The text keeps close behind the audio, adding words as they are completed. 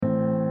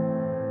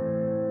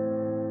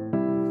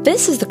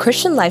This is the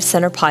Christian Life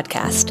Center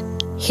podcast.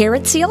 Here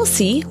at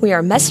CLC, we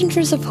are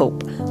messengers of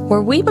hope,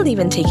 where we believe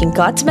in taking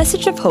God's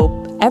message of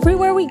hope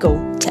everywhere we go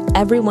to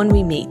everyone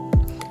we meet.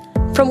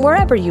 From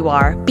wherever you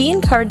are, be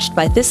encouraged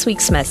by this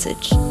week's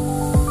message.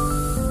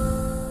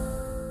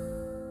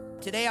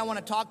 Today I want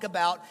to talk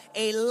about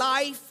a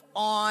life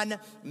on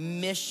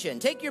mission.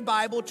 Take your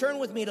Bible, turn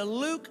with me to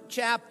Luke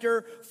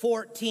chapter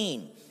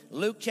 14.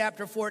 Luke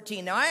chapter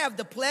 14. Now, I have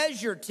the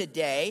pleasure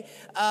today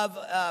of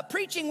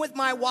preaching with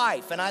my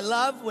wife, and I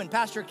love when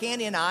Pastor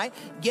Candy and I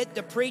get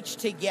to preach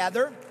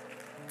together.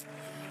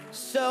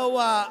 So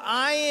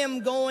I am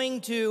going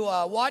to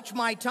watch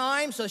my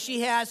time, so she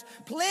has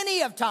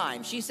plenty of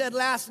time. She said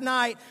last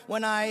night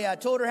when I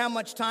told her how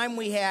much time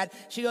we had,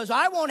 she goes,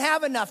 I won't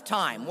have enough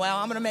time. Well,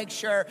 I'm going to make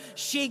sure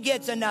she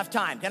gets enough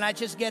time. Can I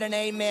just get an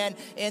amen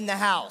in the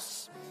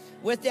house?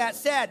 With that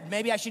said,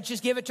 maybe I should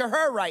just give it to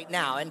her right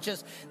now and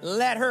just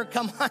let her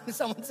come on.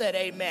 Someone said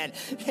amen.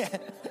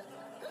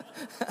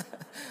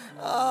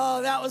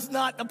 Oh, that was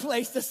not the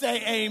place to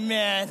say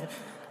amen.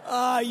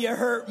 Oh, you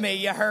hurt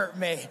me.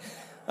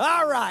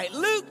 All right,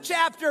 Luke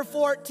chapter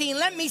 14.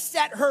 Let me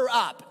set her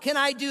up. Can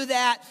I do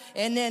that?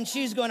 And then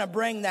she's going to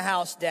bring the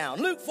house down.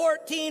 Luke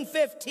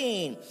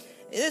 14:15.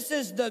 This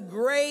is the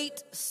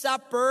great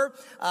supper,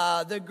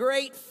 the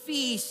great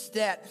feast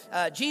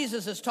that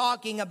Jesus is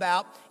talking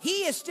about.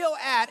 He is still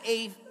at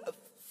a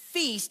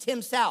feast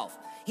himself.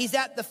 He's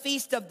at the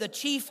feast of the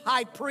chief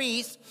high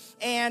priest,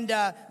 and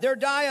they're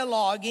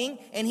dialoguing,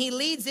 and he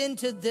leads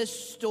into this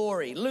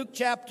story. Luke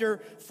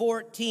chapter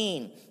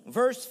 14,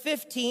 verse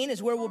 15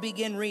 is where we'll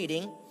begin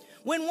reading.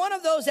 When one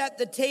of those at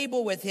the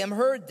table with him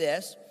heard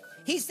this,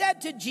 he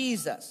said to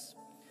Jesus,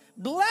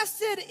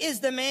 "Blessed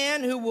is the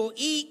man who will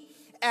eat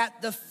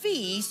at the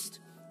feast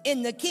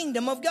in the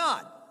kingdom of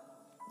God."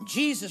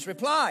 Jesus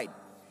replied,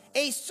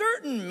 "A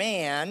certain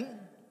man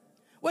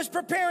was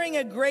preparing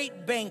a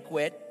great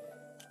banquet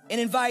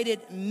and invited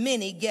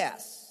many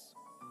guests.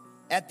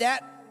 At the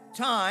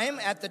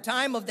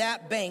time of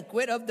that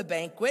banquet,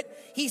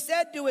 he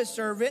said to his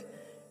servant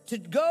to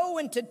go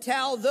and to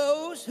tell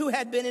those who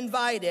had been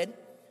invited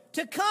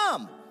to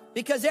come,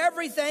 because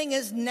everything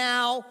is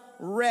now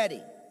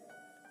ready.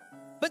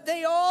 But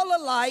they all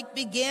alike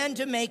began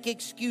to make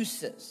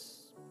excuses.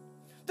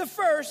 The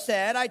first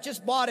said, I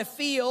just bought a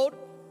field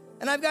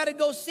and I've got to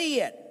go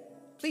see it.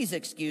 Please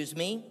excuse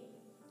me.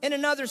 And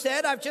another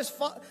said, I've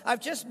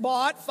just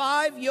bought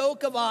 5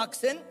 yoke of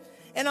oxen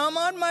and I'm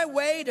on my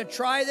way to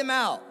try them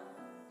out.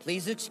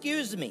 Please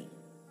excuse me.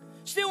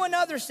 Still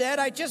another said,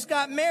 I just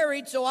got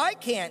married so I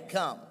can't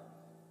come.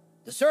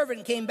 The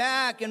servant came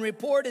back and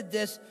reported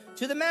this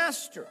to the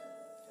master.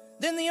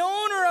 Then the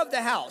owner of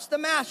the house, the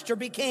master,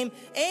 became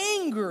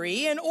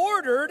angry and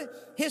ordered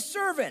his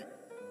servant,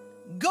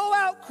 go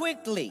out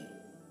quickly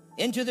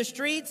into the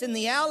streets and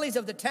the alleys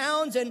of the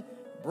towns and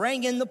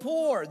bring in the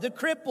poor, the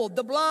crippled,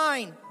 the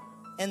blind,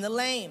 and the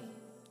lame.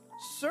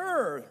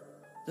 Sir,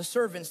 the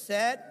servant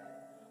said,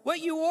 what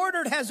you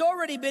ordered has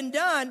already been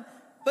done,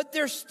 but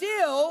there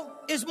still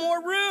is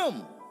more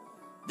room.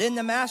 Then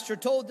the master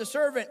told the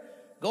servant,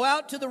 go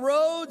out to the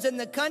roads and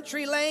the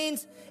country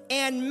lanes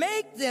and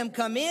make them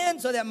come in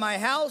so that my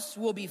house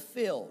will be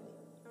full.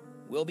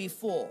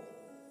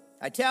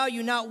 I tell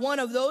you, not one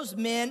of those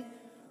men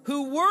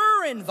who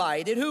were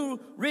invited, who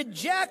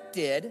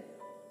rejected,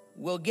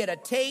 will get a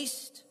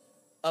taste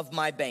of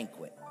my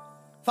banquet."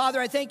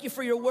 Father, I thank you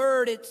for your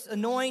word. It's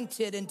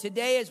anointed. And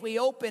today as we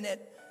open it,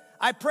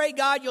 I pray,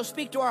 God, you'll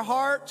speak to our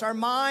hearts, our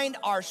mind,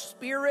 our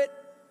spirit.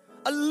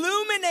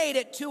 Illuminate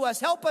it to us.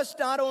 Help us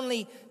not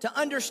only to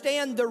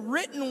understand the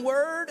written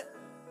word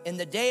in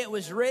the day it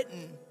was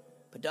written,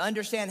 but to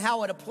understand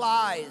how it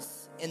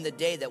applies in the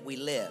day that we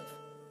live.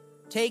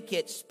 Take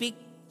it, speak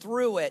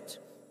through it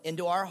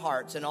into our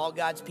hearts. And all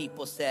God's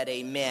people said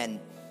amen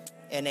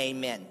and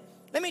amen.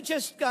 Let me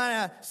just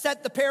kind of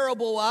set the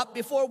parable up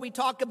before we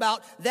talk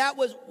about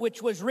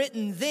which was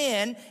written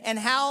then and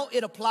how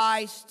it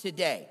applies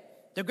today.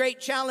 The great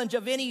challenge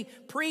of any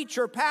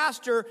preacher,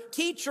 pastor,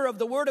 teacher of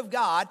the Word of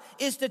God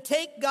is to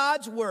take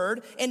God's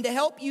Word and to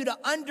help you to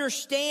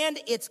understand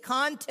its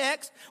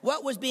context,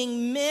 what was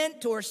being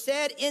meant or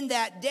said in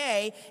that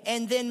day,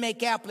 and then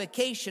make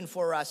application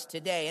for us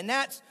today. And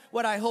that's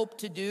what I hope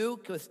to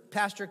do with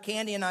Pastor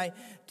Candy and I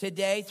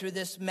today through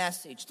this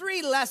message.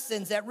 3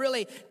 lessons that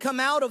really come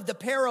out of the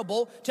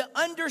parable to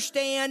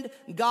understand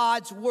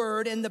God's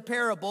Word in the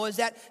parable is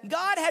that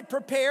God had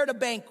prepared a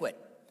banquet.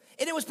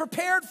 And it was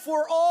prepared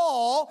for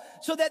all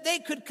so that they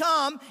could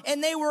come,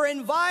 and they were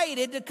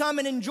invited to come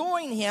and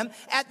join him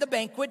at the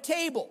banquet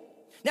table.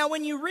 Now,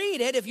 when you read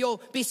it, if you'll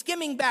be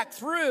skimming back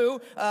through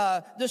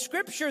the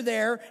scripture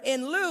there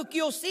in Luke,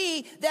 you'll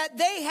see that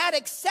they had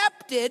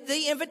accepted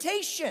the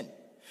invitation.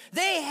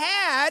 They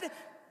had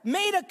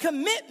made a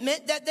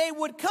commitment that they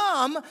would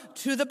come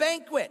to the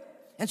banquet.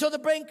 And so the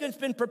banquet's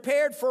been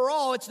prepared for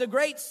all. It's the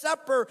great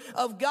supper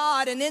of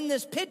God. And in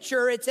this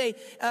picture,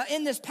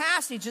 in this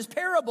passage, this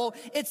parable,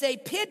 it's a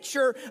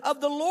picture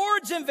of the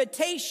Lord's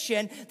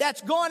invitation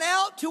that's gone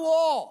out to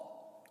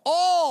all.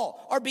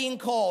 All are being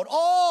called.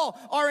 All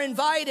are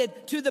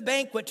invited to the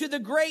banquet, to the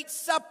great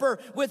supper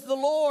with the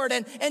Lord.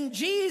 And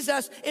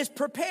Jesus is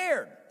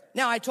prepared.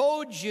 Now, I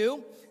told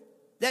you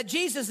that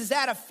Jesus is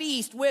at a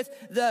feast with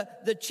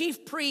the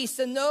chief priests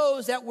and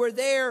those that were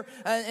there,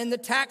 and the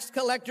tax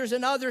collectors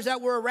and others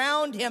that were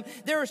around him.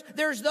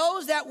 There's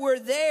those that were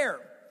there.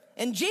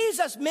 And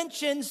Jesus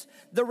mentions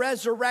the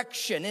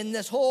resurrection in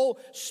this whole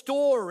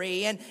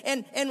story. And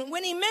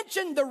when he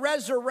mentioned the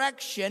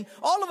resurrection,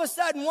 all of a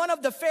sudden one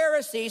of the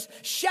Pharisees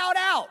shout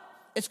out.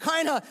 It's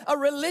kind of a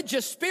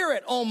religious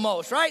spirit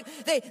almost, right?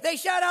 They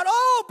shout out,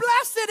 "Oh,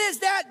 blessed is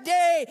that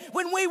day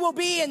when we will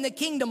be in the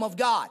kingdom of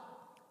God."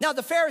 Now,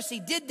 the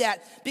Pharisee did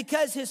that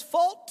because his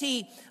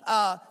faulty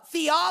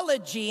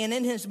theology, and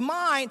in his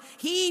mind,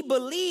 he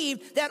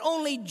believed that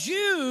only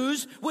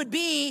Jews would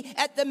be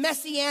at the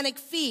Messianic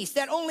feast,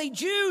 that only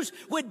Jews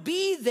would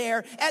be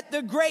there at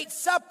the great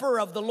supper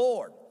of the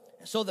Lord.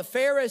 So the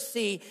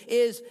Pharisee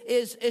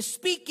is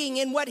speaking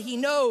in what he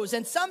knows,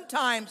 and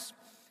sometimes,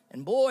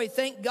 and boy,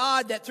 thank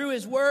God that through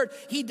his word,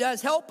 he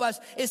does help us,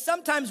 is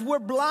sometimes we're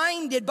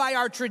blinded by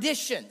our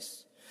traditions.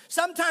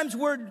 Sometimes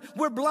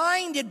we're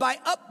blinded by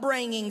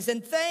upbringings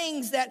and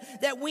things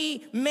that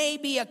we may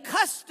be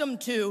accustomed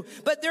to,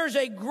 but there's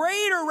a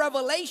greater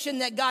revelation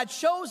that God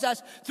shows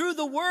us through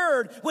the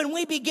word when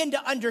we begin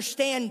to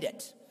understand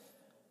it.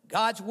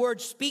 God's word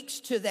speaks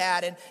to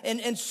that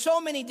in so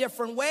many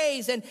different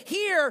ways. And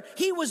here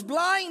he was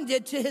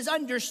blinded to his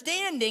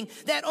understanding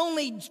that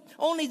only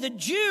the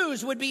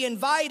Jews would be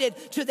invited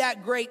to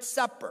that great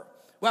supper.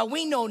 Well,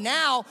 we know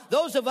now,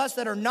 those of us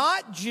that are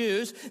not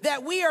Jews,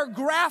 that we are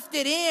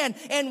grafted in,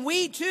 and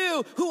we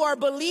too, who are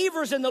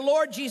believers in the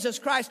Lord Jesus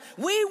Christ,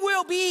 we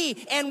will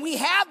be, and we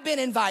have been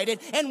invited,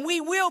 and we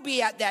will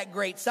be at that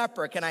great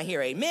supper. Can I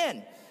hear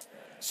amen?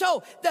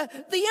 So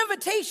the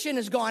invitation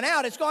has gone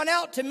out. It's gone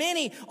out to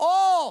many.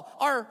 All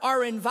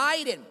are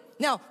invited.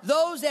 Now,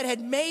 those that had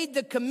made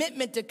the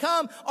commitment to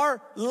come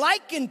are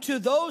likened to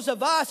those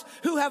of us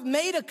who have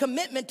made a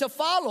commitment to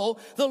follow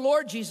the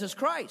Lord Jesus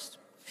Christ.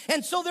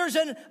 And so there's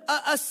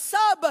a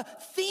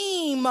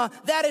sub-theme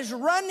that is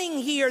running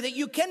here that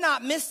you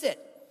cannot miss it.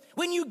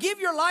 When you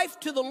give your life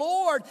to the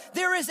Lord,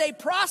 there is a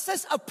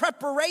process of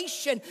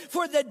preparation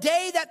for the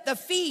day that the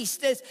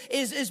feast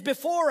is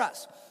before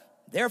us.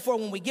 Therefore,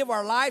 when we give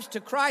our lives to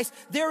Christ,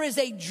 there is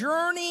a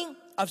journey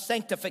of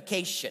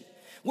sanctification.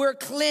 We're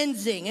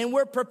cleansing and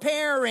we're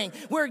preparing.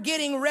 We're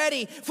getting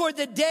ready for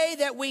the day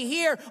that we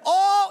hear,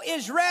 all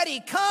is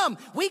ready, come.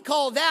 We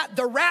call that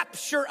the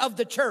rapture of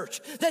the church.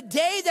 The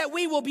day that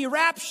we will be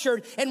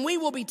raptured and we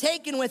will be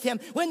taken with him.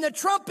 When the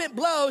trumpet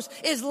blows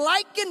is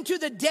likened to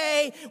the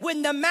day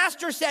when the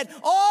master said,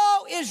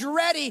 all is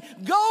ready,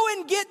 go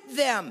and get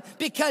them,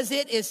 because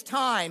it is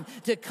time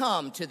to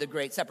come to the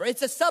great supper.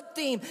 It's a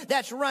sub-theme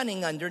that's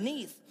running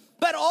underneath.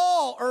 But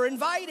all are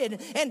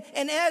invited.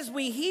 And as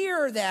we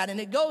hear that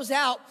and it goes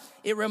out,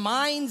 it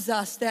reminds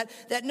us that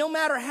no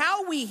matter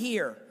how we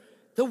hear,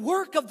 the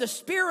work of the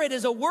Spirit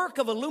is a work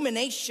of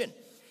illumination.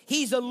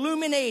 He's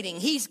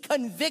illuminating, he's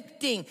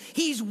convicting,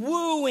 he's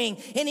wooing,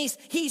 and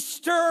he's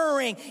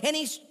stirring, and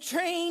he's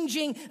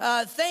changing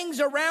things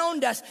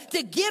around us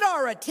to get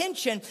our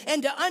attention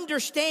and to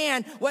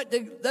understand what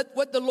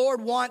the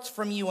Lord wants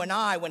from you and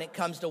I when it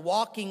comes to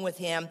walking with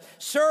him,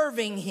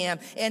 serving him,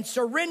 and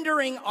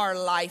surrendering our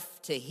life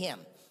to him.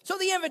 So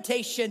the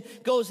invitation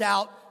goes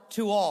out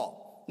to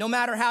all. No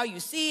matter how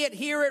you see it,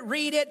 hear it,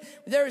 read it,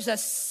 there's a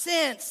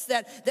sense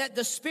that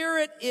the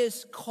Spirit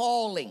is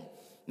calling.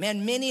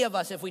 Man, many of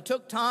us, if we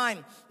took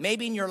time,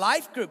 maybe in your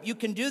life group, you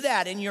can do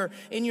that. In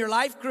your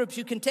life groups,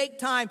 you can take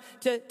time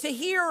to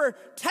hear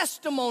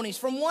testimonies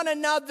from one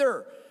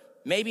another.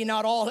 Maybe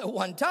not all at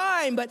one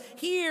time, but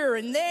here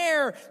and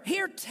there,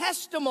 hear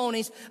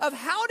testimonies of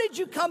how did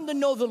you come to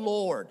know the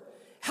Lord?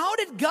 How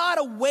did God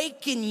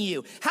awaken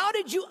you? How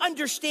did you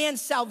understand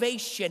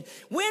salvation?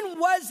 When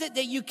was it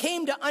that you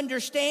came to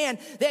understand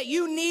that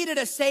you needed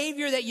a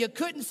Savior, that you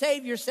couldn't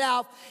save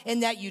yourself,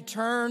 and that you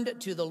turned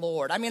to the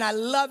Lord? I mean, I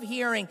love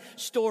hearing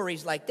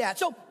stories like that.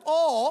 So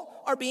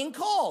all are being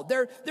called.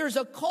 There's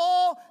a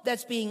call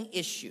that's being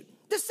issued.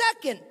 The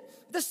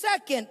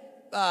second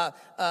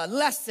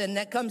lesson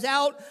that comes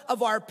out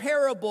of our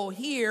parable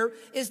here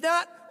is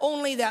not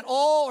only that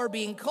all are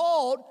being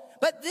called,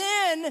 but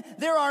then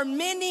there are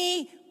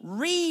many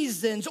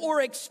reasons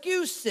or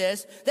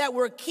excuses that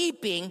were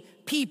keeping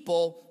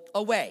people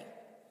away.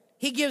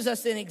 He gives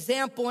us an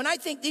example, and I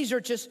think these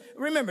are just,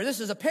 remember, this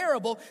is a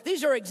parable.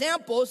 These are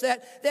examples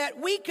that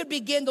we could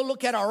begin to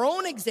look at our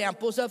own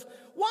examples of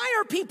why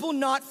are people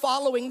not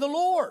following the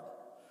Lord?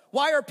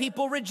 Why are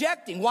people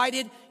rejecting? Why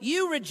did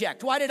you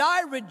reject? Why did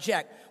I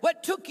reject?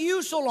 What took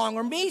you so long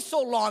or me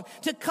so long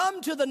to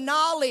come to the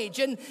knowledge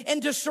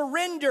and to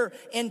surrender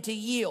and to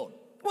yield?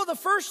 Well, the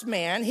first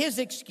man, his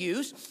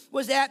excuse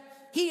was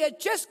that he had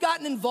just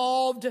gotten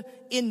involved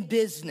in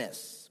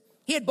business.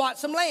 He had bought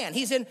some land.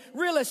 He's in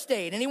real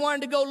estate, and he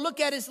wanted to go look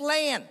at his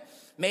land.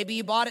 Maybe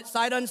he bought it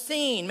sight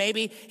unseen.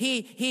 Maybe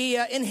he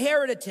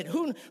inherited it.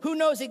 Who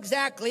knows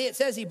exactly? It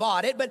says he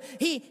bought it, but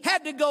he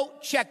had to go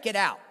check it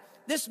out.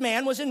 this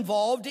man was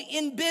involved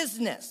in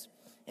business.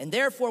 And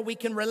therefore, we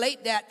can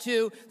relate that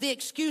to the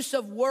excuse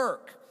of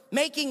work,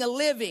 making a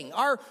living,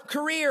 our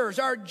careers,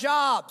 our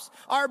jobs,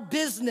 our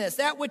business,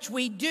 that which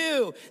we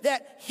do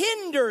that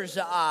hinders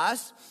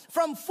us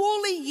from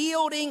fully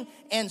yielding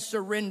and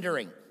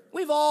surrendering.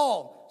 We've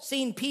all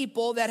seen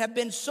people that have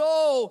been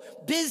so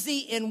busy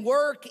in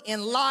work,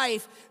 in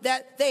life,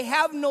 that they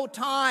have no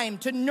time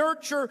to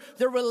nurture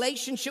their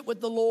relationship with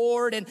the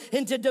Lord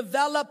and to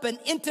develop an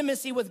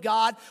intimacy with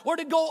God or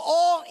to go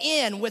all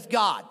in with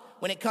God.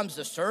 When it comes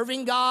to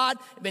serving God,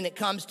 when it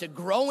comes to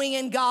growing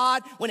in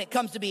God, when it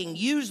comes to being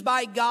used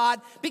by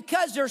God,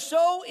 because they're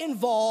so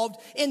involved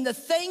in the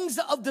things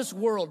of this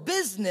world,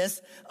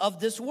 business of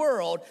this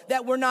world,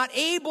 that we're not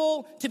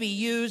able to be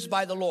used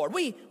by the Lord.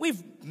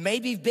 We've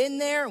maybe been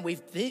there, and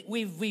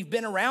we've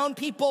been around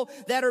people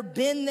that are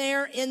been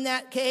there in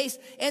that case.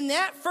 And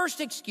that first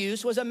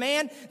excuse was a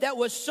man that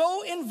was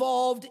so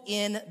involved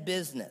in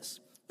business.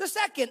 The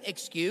second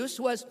excuse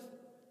was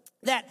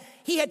that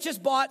he had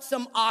just bought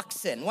some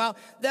oxen. Well,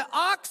 the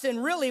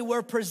oxen really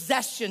were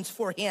possessions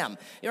for him,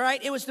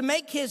 right? It was to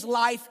make his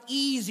life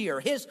easier,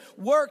 his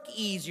work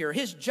easier,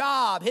 his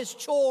job, his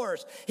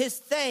chores, his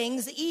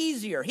things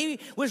easier. He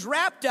was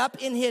wrapped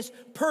up in his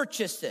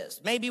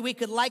purchases. Maybe we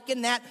could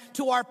liken that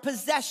to our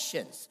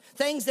possessions,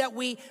 things that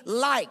we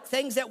like,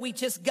 things that we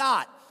just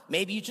got.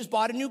 Maybe you just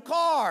bought a new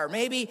car.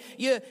 Maybe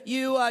you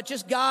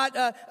just got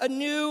a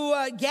new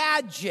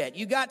gadget.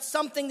 You got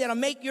something that'll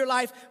make your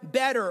life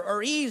better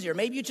or easier.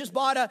 Maybe you just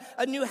bought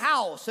a new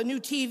house, a new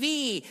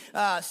TV,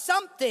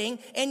 something,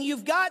 and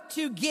you've got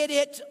to get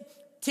it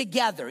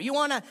together. You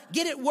want to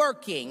get it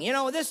working. You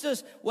know, this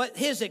is what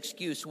his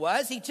excuse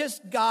was. He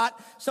just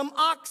got some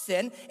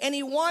oxen, and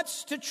he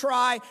wants to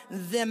try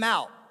them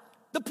out.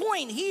 The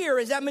point here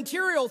is that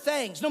material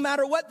things, no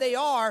matter what they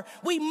are,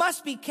 we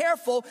must be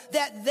careful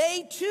that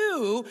they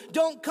too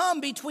don't come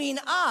between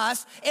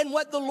us and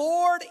what the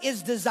Lord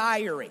is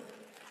desiring.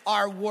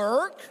 Our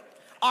work,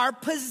 our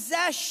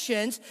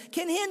possessions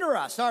can hinder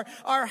us.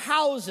 Our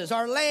houses,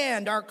 our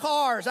land, our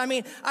cars. I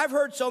mean, I've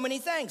heard so many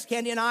things.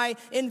 Candy and I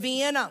in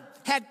Vienna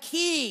had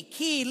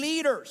key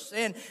leaders,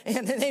 and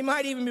they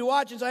might even be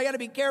watching, so I got to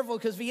be careful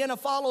because Vienna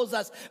follows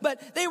us.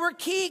 But they were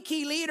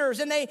key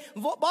leaders, and they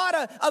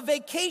bought a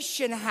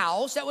vacation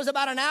house that was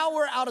about an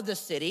hour out of the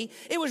city.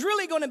 It was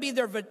really going to be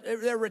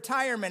their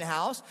retirement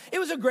house. It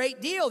was a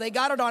great deal. They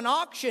got it on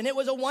auction. It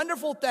was a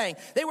wonderful thing.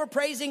 They were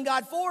praising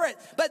God for it.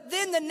 But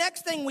then the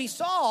next thing we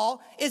saw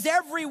is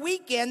every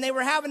weekend they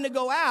were having to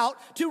go out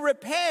to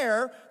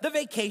repair the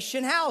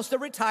vacation house, the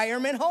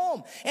retirement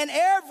home. And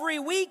every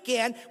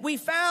weekend we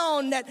found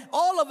that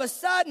all of a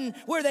sudden,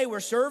 where they were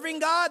serving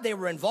God, they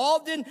were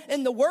involved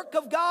in the work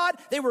of God,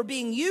 they were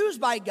being used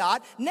by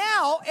God.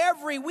 Now,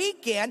 every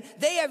weekend,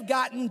 they have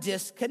gotten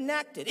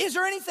disconnected. Is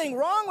there anything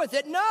wrong with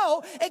it?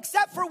 No,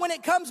 except for when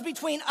it comes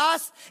between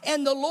us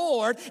and the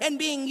Lord and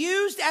being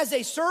used as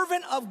a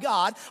servant of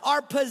God,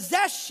 our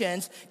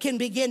possessions can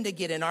begin to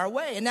get in our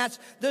way. And that's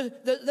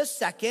the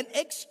second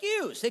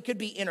excuse. It could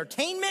be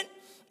entertainment.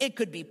 It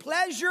could be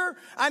pleasure.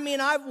 I mean,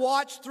 I've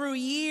watched through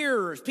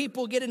years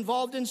people get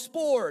involved in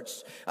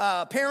sports,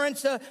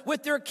 parents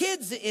with their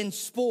kids in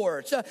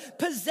sports,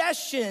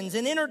 possessions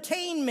and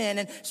entertainment,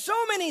 and so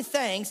many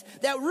things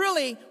that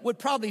really would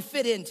probably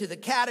fit into the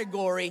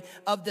category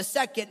of the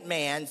second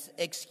man's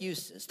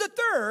excuses. The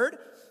third,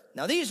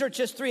 now these are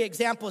just three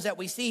examples that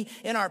we see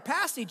in our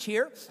passage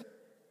here,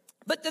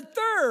 but the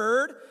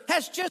third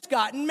has just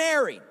gotten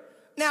married.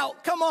 Now,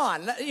 come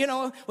on, you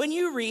know, when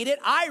you read it,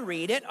 I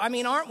read it. I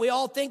mean, aren't we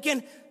all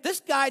thinking, this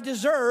guy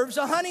deserves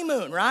a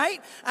honeymoon, right?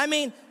 I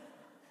mean,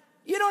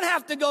 you don't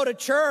have to go to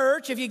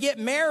church if you get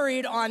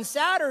married on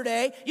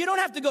Saturday. You don't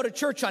have to go to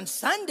church on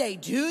Sunday,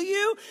 do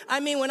you? I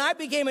mean, when I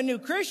became a new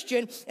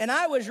Christian and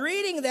I was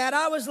reading that,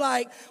 I was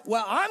like,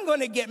 well, I'm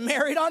going to get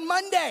married on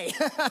Monday.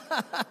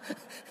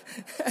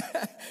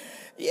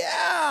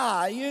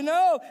 Yeah, you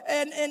know,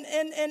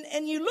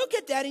 and you look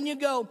at that and you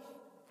go,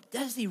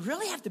 does he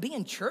really have to be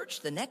in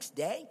church the next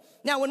day?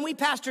 Now, when we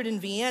pastored in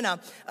Vienna,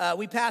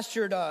 we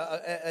pastored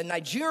a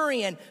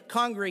Nigerian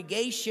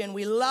congregation.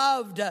 We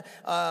loved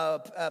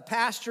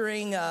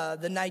pastoring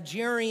the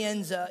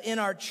Nigerians in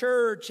our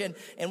church, and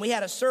we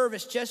had a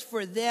service just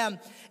for them.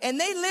 And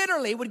they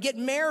literally would get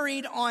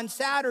married on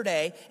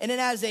Saturday, and then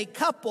as a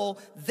couple,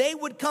 they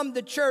would come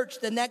to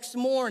church the next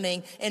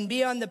morning and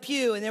be on the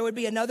pew, and there would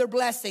be another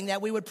blessing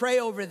that we would pray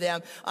over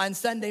them on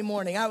Sunday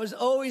morning. I was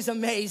always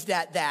amazed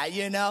at that,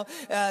 you know,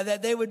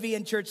 that they would be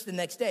in church the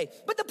next day.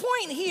 But the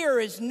point here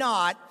is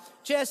not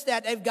just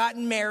that they've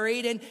gotten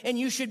married and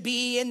you should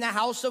be in the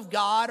house of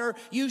God or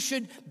you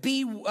should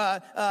be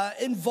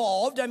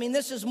involved. I mean,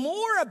 this is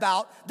more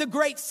about the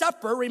Great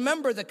Supper.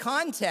 Remember the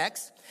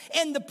context.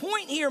 And the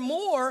point here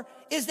more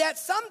is that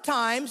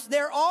sometimes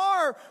there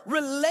are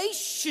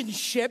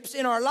relationships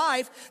in our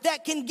life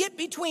that can get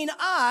between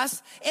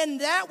us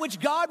and that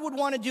which God would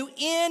want to do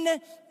in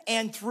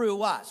and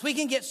through us. We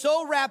can get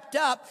so wrapped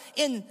up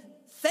in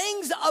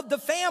things of the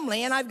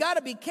family, and I've got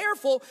to be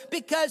careful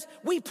because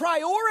we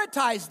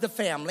prioritize the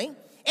family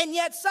And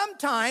yet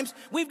sometimes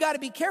we've got to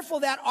be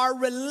careful that our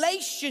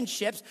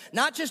relationships,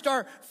 not just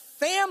our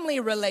family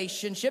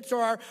relationships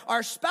or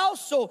our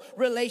spousal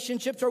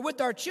relationships or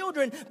with our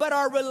children, but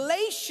our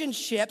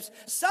relationships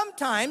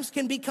sometimes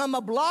can become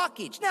a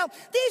blockage. Now,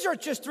 these are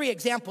just 3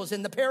 examples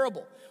in the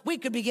parable. We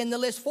could begin to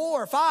list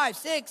 4, 5,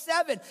 6,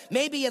 7.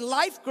 Maybe in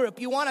life group,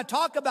 you want to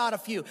talk about a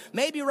few.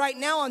 Maybe right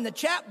now on the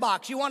chat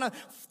box, you want to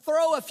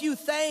throw a few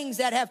things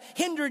that have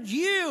hindered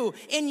you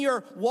in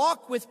your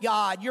walk with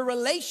God, your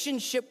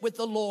relationship with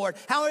the Lord,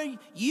 how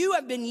you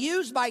have been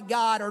used by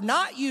God or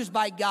not used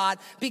by God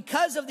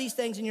because of these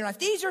things in your life.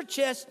 These are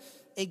just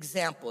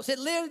examples. It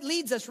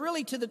leads us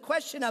really to the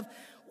question of,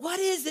 what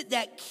is it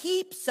that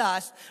keeps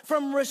us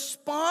from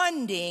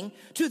responding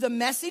to the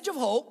message of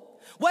hope?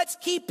 What's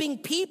keeping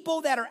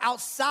people that are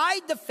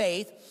outside the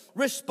faith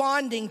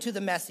responding to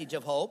the message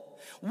of hope?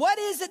 What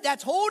is it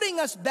that's holding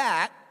us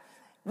back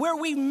where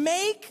we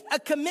make a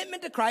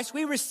commitment to Christ,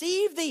 we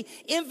receive the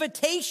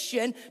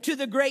invitation to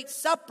the great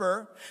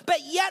supper, but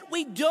yet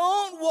we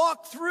don't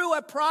walk through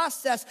a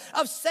process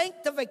of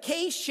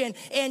sanctification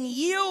and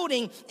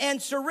yielding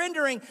and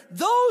surrendering?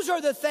 Those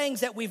are the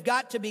things that we've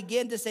got to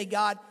begin to say,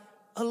 God,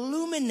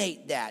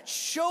 illuminate that,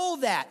 show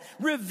that,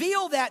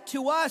 reveal that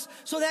to us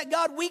so that,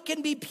 God, we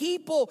can be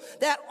people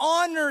that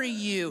honor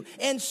you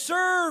and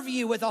serve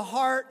you with a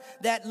heart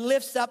that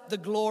lifts up the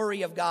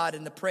glory of God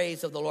and the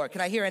praise of the Lord.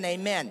 Can I hear an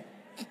amen?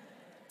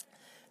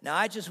 Now,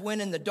 I just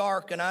went in the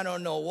dark, and I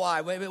don't know why.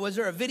 Was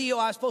there a video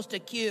I was supposed to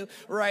cue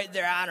right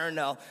there? I don't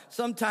know.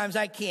 Sometimes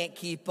I can't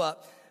keep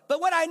up.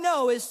 But what I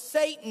know is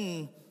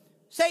Satan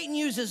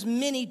uses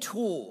many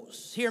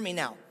tools. Hear me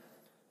now.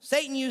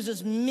 Satan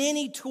uses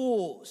many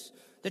tools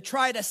to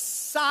try to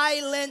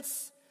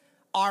silence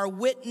our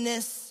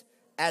witness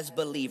as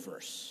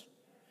believers.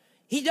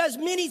 He does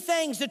many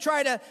things to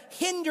try to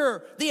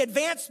hinder the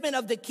advancement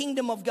of the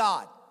kingdom of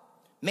God.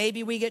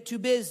 Maybe we get too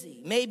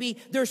busy. Maybe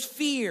there's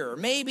fear.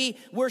 Maybe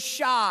we're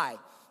shy.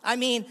 I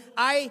mean,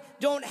 I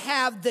don't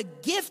have the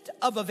gift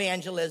of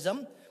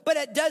evangelism, but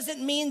it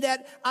doesn't mean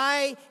that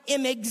I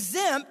am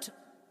exempt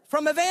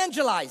from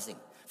evangelizing,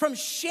 from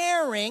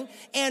sharing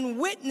and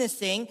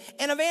witnessing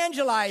and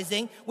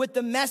evangelizing with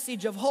the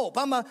message of hope.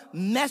 I'm a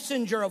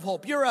messenger of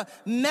hope. You're a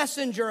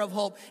messenger of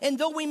hope. And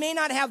though we may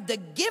not have the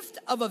gift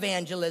of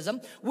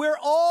evangelism, we're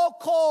all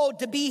called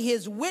to be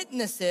his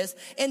witnesses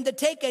and to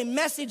take a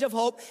message of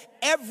hope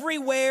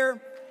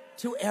everywhere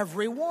to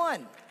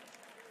everyone.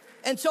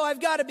 And so I've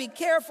got to be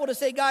careful to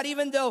say, God,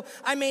 even though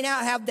I may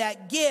not have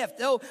that gift,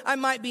 though I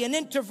might be an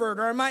introvert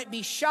or I might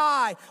be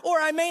shy or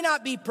I may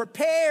not be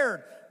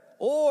prepared,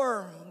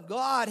 or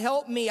God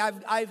help me,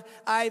 I've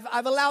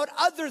allowed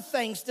other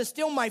things to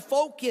steal my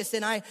focus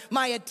and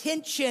my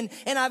attention,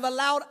 and I've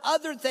allowed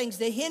other things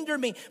to hinder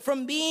me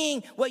from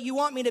being what you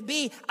want me to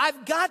be.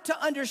 I've got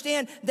to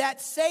understand that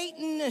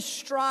Satan is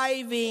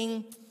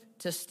striving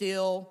to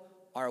steal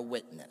our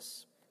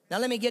witness. Now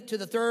let me get to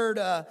the third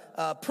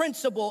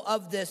principle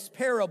of this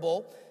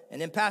parable,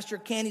 and then Pastor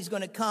Candy's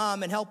going to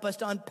come and help us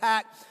to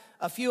unpack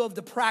a few of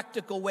the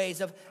practical ways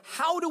of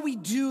how do we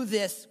do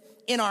this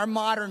in our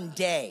modern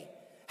day.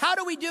 How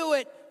do we do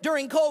it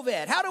during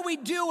COVID? How do we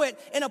do it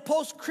in a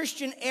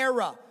post-Christian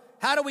era?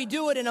 How do we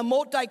do it in a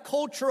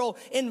multicultural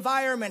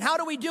environment? How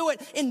do we do it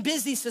in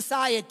busy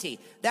society?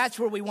 That's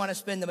where we want to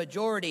spend the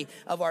majority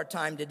of our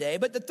time today.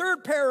 But the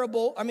third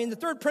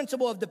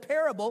principle of the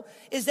parable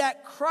is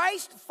that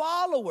Christ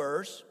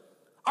followers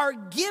are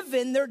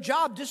given their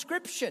job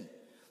description.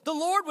 The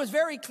Lord was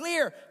very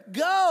clear,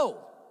 go.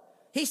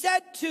 He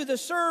said to the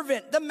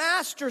servant, the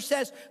master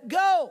says,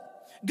 go.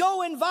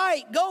 Go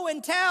invite, go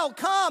and tell,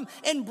 come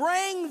and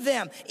bring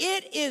them.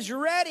 It is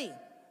ready.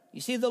 You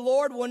see, the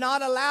Lord will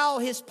not allow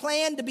his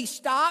plan to be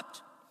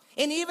stopped.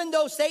 And even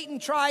though Satan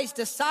tries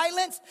to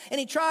silence and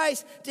he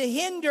tries to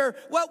hinder,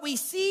 what we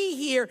see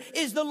here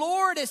is the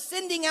Lord is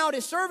sending out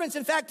his servants.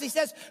 In fact, he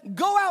says,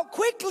 go out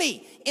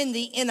quickly in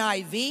the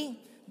NIV.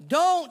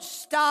 Don't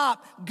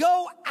stop.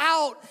 Go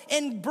out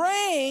and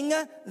bring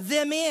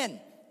them in.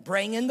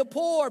 Bring in the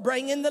poor,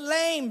 bring in the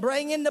lame,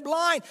 bring in the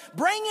blind,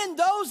 bring in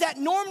those that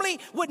normally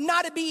would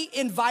not be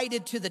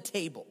invited to the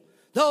table.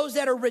 Those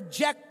that are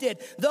rejected,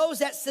 those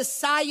that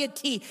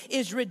society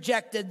is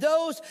rejected,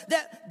 those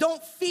that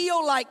don't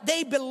feel like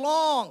they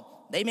belong.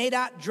 They may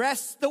not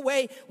dress the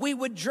way we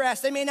would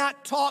dress. They may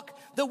not talk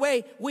the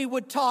way we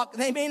would talk.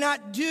 They may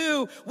not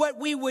do what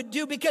we would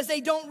do because they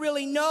don't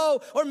really know,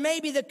 or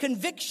maybe the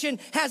conviction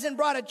hasn't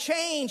brought a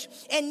change.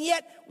 And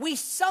yet we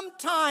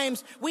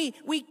sometimes, we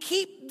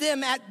keep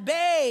them at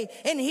bay.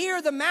 And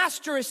here the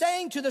master is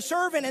saying to the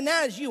servant, and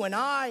that is you and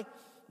I,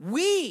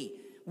 we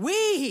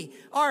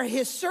are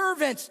his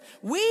servants.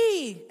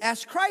 We,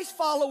 as Christ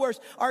followers,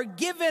 are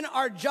given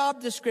our job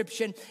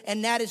description,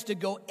 and that is to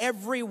go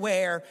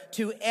everywhere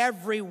to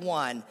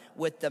everyone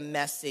with the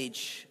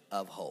message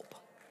of hope.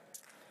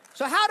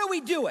 So how do we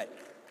do it?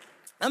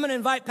 I'm going to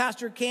invite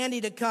Pastor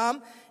Candy to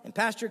come, and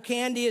Pastor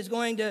Candy is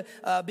going to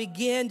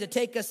begin to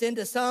take us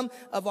into some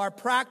of our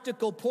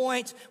practical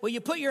points. Will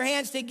you put your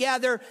hands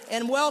together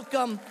and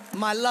welcome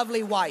my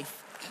lovely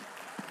wife?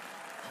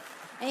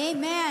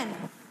 Amen.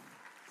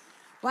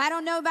 Well, I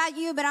don't know about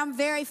you, but I'm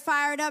very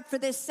fired up for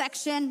this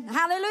section.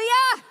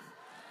 Hallelujah.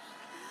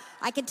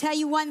 I can tell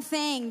you one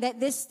thing, that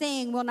this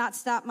thing will not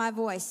stop my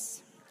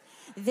voice.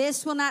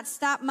 This will not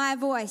stop my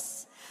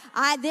voice.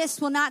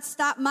 This will not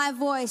stop my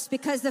voice,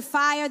 because the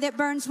fire that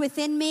burns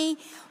within me,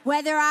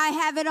 whether I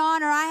have it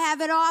on or I have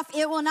it off,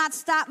 it will not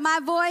stop my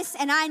voice.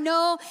 And I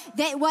know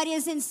that what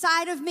is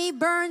inside of me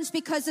burns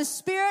because the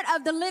Spirit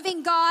of the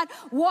living God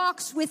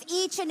walks with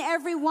each and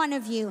every one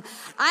of you.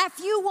 If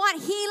you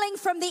want healing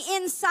from the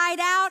inside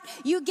out,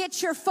 you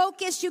get your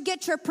focus, you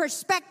get your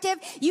perspective,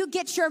 you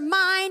get your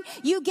mind,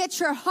 you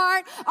get your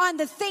heart on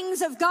the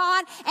things of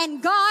God,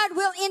 and God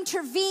will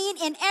intervene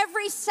in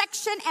every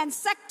section and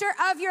sector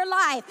of your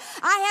life.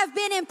 I have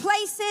been in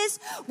places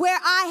where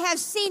I have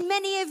seen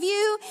many of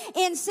you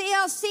in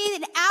CLC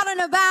and out and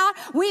about.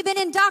 We've been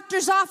in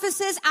doctor's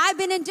offices. I've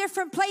been in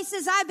different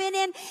places. I've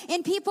been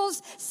in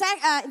people's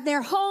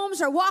their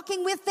homes, or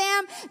walking with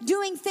them,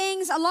 doing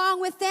things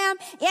along with them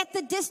at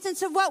the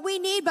distance of what we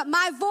need. But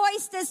my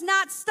voice does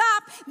not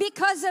stop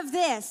because of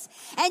this.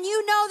 And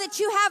you know that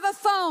you have a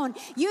phone.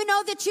 You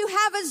know that you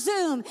have a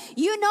Zoom.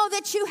 You know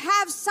that you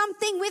have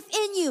something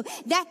within you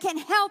that can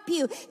help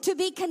you to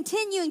be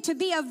continuing to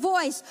be a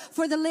voice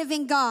for the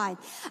living God.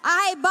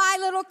 I buy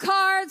little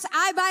cards.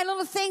 I buy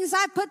little things.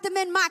 I put them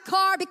in my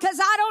car because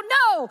I don't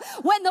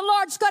know when the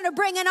Lord's going to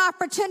bring an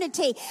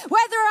opportunity.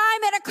 Whether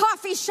I'm at a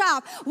coffee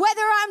shop,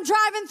 whether I'm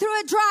driving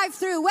through a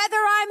drive-through, whether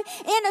I'm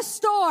in a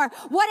store,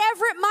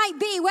 whatever it might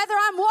be, whether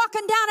I'm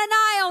walking down an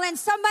aisle and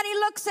somebody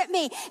looks at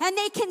me and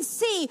they can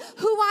see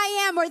who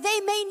I am, or they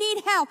may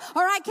need help,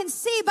 or I can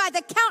see by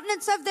the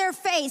countenance of their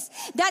face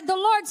that the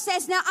Lord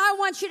says, now I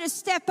want you to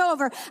step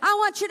over. I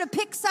want you to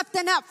pick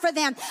something up for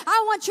them.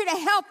 I want you to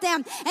help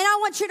them. And I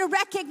want you to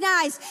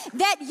recognize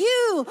that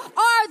you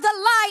are the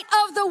light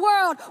of the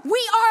world.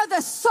 We are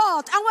the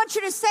salt. I want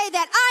you to say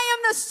that. I am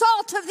the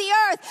salt of the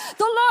earth.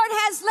 The Lord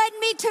has led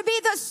me to be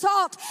the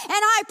salt.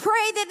 And I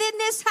pray that in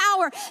this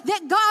hour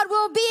that God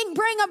will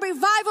bring a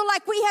revival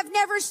like we have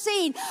never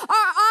seen.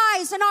 Our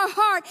eyes and our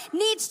heart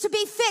needs to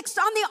be fixed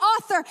on the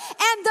author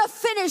and the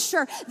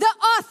finisher. The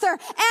author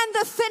and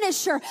the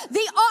finisher.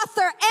 The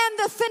author and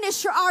the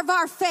finisher of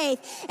our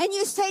faith. And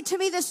you say to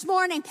me this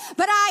morning,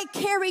 but I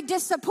carry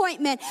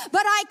disappointment,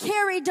 but I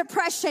carry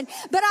depression,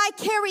 but I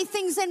carry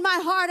things in my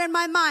heart and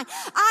my mind.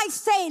 I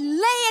say,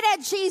 lay it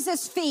at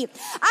Jesus' feet.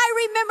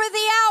 I remember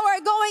the hour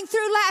going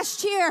through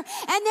last year,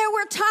 and there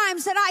were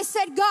times that I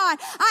said, God,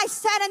 I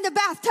sat in the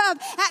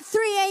bathtub at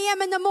 3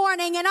 a.m. in the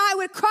morning, and I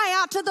would cry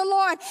out to the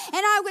Lord,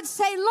 and I would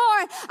say,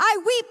 Lord,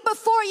 I weep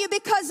before you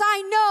because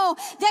I know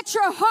that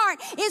your heart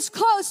is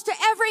close to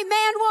every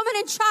man, woman,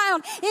 and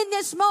child in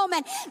this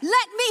moment.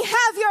 Let me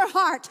have your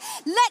heart.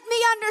 Let me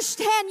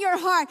understand your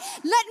heart.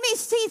 Let me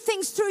see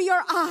things through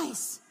your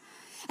eyes.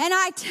 And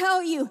I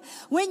tell you,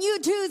 when you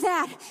do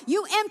that,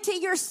 you empty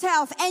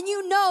yourself and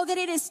you know that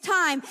it is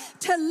time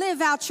to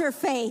live out your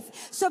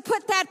faith. So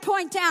put that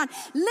point down.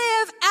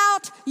 Live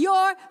out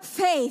your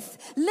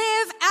faith.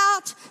 Live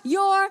out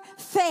your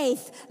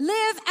faith.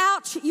 Live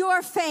out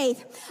your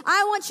faith.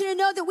 I want you to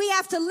know that we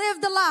have to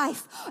live the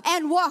life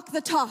and walk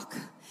the talk.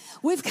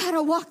 We've got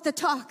to walk the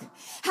talk.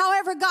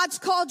 However God's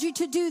called you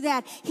to do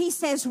that, He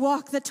says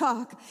walk the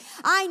talk.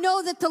 I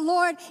know that the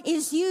Lord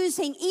is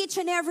using each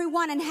and every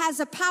one and has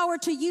a power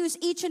to use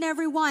each and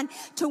every one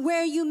to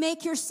where you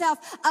make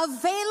yourself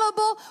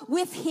available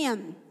with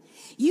Him.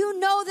 You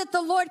know that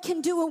the Lord can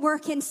do a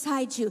work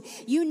inside you.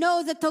 You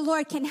know that the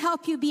Lord can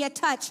help you be a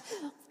touch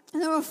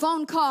through a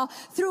phone call,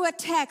 through a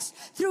text,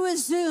 through a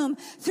Zoom,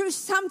 through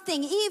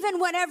something. Even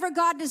whatever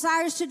God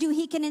desires to do,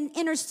 He can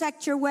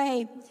intersect your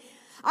way.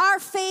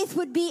 Our faith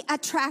would be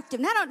attractive.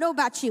 Now, I don't know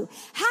about you.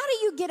 How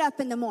do you get up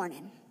in the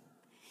morning?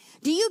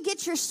 Do you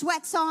get your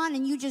sweats on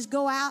and you just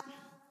go out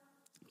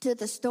to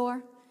the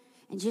store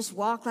and just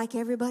walk like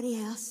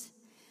everybody else?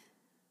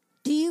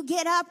 Do you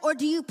get up, or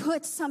do you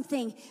put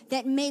something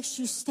that makes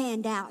you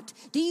stand out?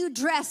 Do you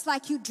dress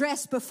like you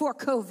dressed before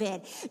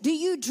COVID? Do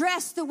you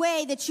dress the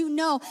way that you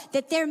know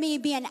that there may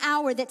be an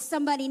hour that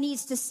somebody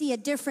needs to see a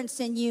difference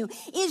in you?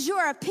 Is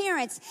your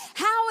appearance,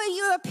 how are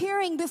you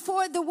appearing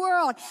before the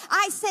world?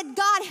 I said,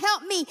 God,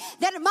 help me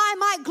that I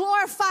might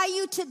glorify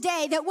you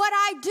today, that what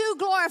I do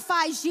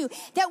glorifies you,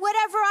 that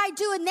whatever I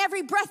do and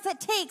every breath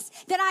that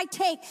I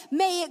take,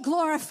 may it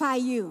glorify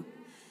you.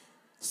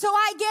 So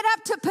I get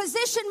up to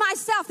position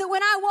myself that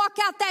when I walk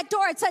out that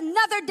door, it's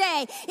another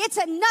day. It's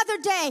another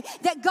day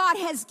that God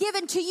has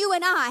given to you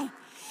and I.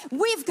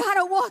 We've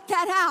got to walk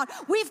that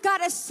out. We've got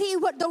to see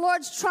what the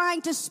Lord's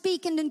trying to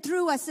speak in and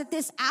through us at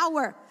this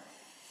hour.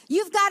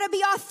 You've got to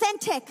be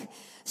authentic.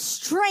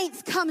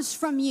 Strength comes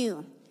from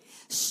you.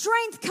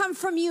 Strength comes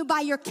from you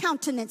by your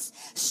countenance.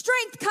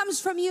 Strength comes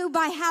from you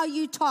by how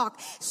you talk.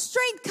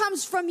 Strength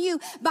comes from you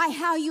by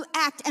how you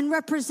act and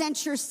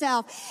represent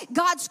yourself.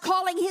 God's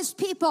calling His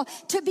people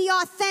to be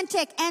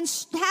authentic and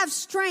have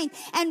strength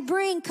and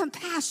bring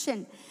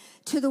compassion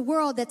to the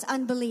world that's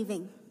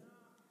unbelieving.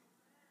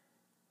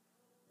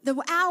 The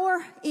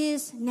hour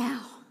is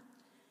now.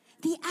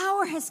 The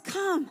hour has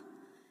come.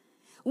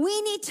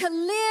 We need to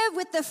live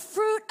with the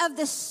fruit of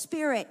the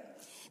Spirit.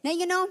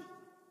 Now,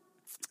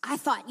 I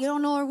thought,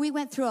 Lord, we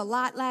went through a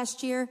lot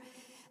last year,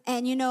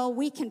 and,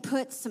 we can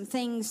put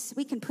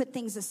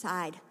things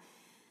aside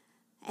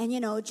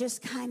and,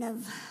 just kind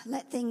of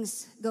let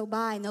things go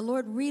by. And the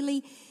Lord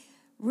really,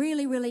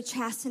 really, really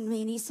chastened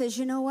me. And he says,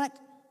 you know what?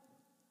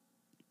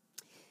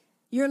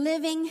 You're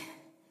living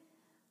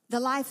the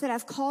life that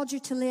I've called you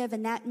to live,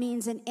 and that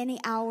means in any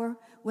hour,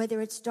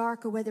 whether it's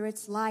dark or whether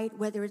it's light,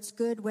 whether it's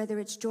good, whether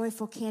it's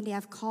joyful, Candy,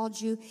 I've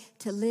called you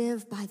to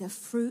live by the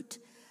fruit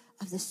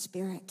of the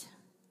Spirit.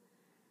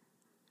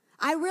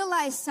 I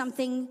realized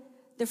something.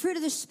 The fruit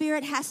of the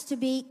Spirit has to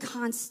be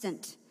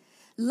constant.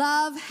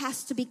 Love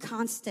has to be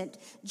constant.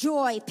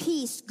 Joy,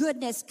 peace,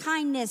 goodness,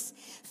 kindness,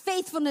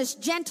 faithfulness,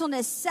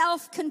 gentleness,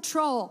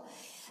 self-control.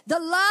 The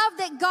love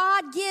that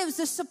God gives,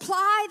 the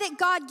supply that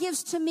God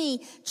gives to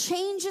me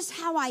changes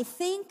how I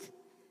think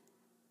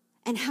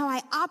and how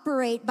I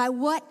operate by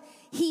what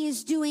he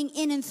is doing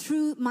in and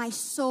through my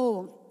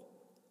soul.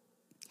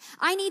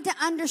 I need to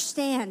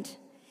understand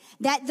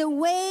that the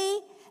way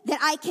that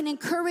I can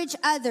encourage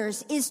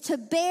others is to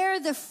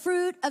bear the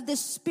fruit of the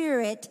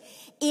Spirit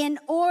in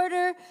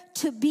order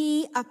to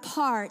be a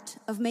part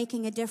of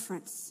making a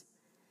difference.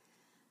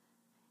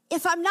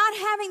 If I'm not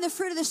having the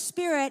fruit of the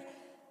Spirit,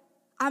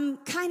 I'm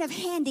kind of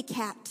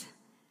handicapped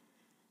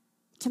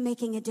to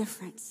making a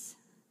difference.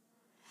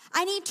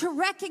 I need to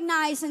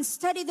recognize and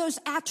study those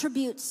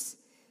attributes.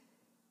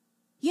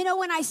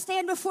 When I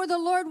stand before the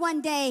Lord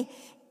one day,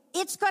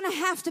 it's going to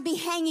have to be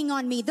hanging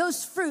on me.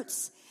 Those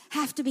fruits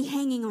have to be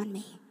hanging on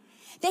me.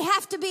 They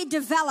have to be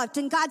developed.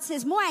 And God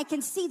says, Moy, I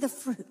can see the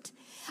fruit.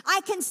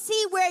 I can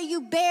see where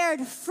you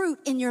bared fruit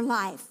in your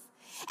life.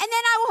 And then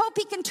I hope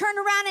he can turn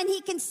around and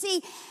he can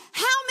see,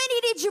 how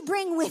many did you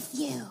bring with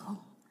you?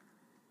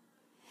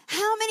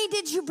 How many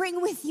did you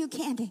bring with you,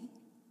 Candy?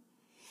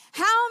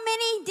 How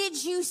many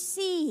did you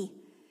see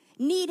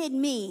needed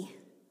me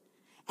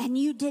and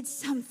you did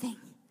something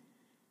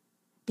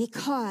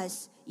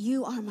because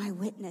you are my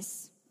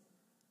witness?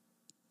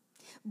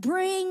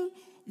 Bring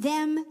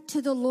them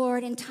to the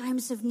Lord in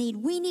times of need.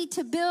 We need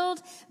to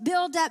build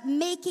up,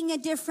 making a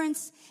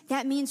difference.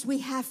 That means we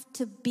have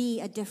to be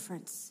a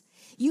difference.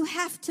 You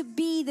have to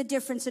be the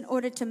difference in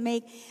order to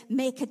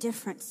make a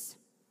difference.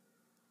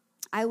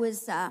 I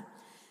was going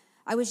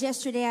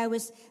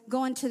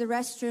to the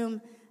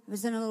restroom. I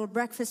was in a little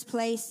breakfast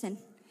place, and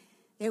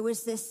there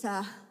was this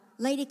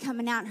lady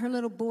coming out. Her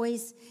little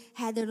boys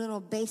had their little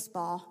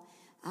baseball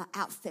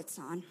outfits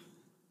on.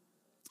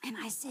 And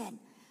I said,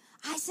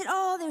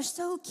 oh, they're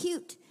so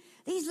cute.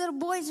 These little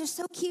boys are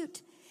so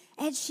cute.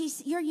 And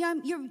you're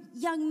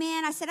young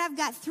man. I said, I've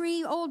got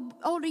 3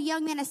 older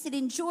young men. I said,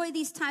 enjoy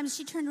these times.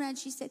 She turned around and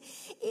she said,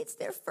 it's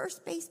their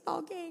first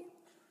baseball game.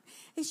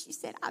 And she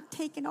said, I'm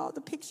taking all the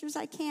pictures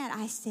I can.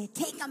 I said,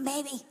 take them,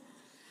 baby.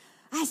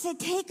 I said,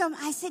 take them.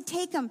 I said,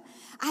 take them.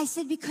 I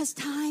said, because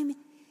time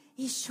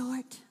is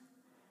short.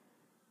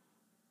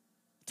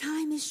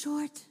 Time is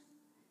short.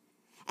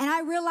 And I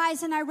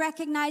realized and I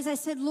recognized, I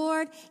said,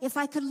 Lord, if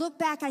I could look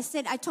back, I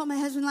told my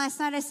husband last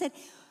night, I said,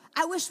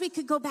 I wish we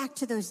could go back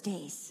to those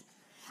days.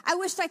 I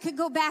wished I could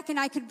go back and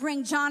I could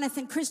bring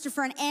Jonathan,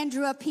 Christopher, and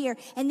Andrew up here,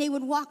 and they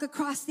would walk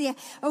across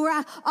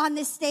on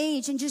the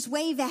stage and just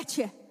wave at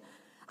you.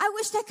 I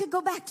wished I could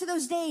go back to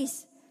those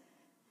days.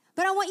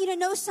 But I want you to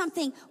know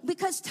something.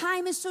 Because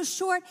time is so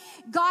short,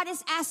 God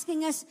is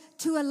asking us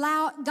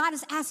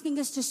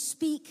to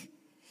speak.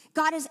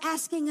 God is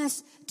asking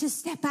us to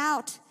step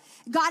out.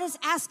 God is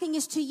asking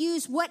us to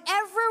use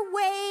whatever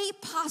way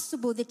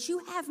possible that you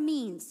have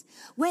means,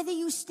 whether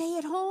you stay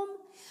at home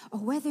or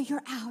whether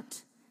you're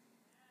out.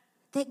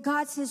 That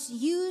God says,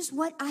 use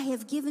what I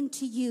have given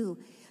to you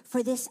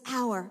for this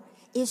hour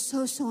is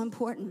so, so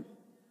important.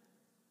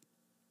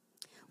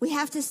 We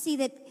have to see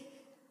that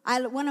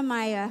one of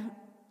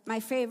my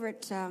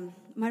favorite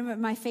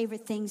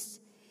things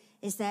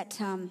is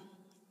that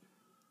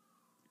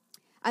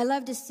I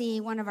love to see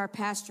one of our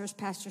pastors,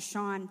 Pastor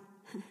Sean.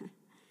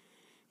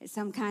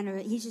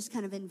 He's just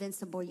kind of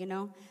invincible,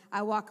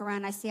 I walk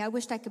around, I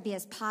wished I could be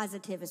as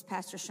positive as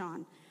Pastor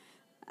Sean.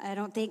 I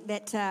don't think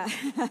that...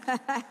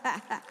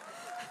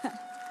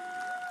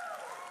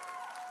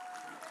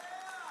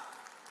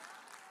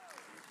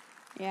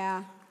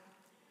 Yeah.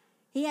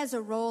 He has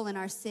a role in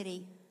our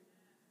city.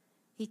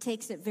 He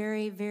takes it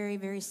very, very,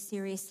 very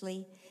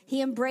seriously.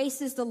 He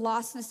embraces the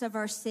lostness of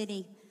our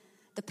city,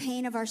 the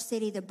pain of our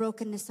city, the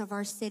brokenness of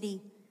our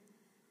city.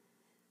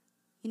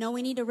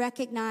 We need to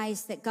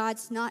recognize that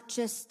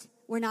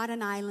we're not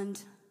an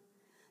island.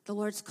 The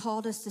Lord's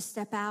called us to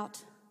step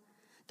out.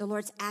 The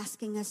Lord's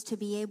asking us to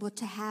be able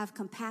to have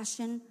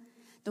compassion.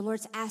 The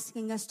Lord's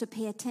asking us to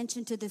pay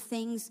attention to the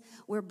things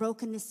where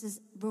brokenness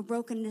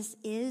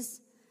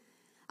is.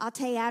 I'll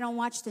tell you, I don't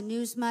watch the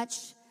news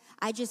much.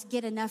 I just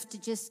get enough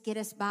to just get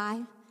us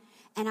by.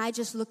 And I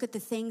just look at the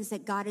things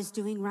that God is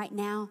doing right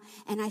now.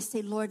 And I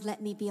say, Lord,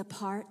 let me be a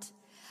part.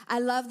 I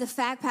love the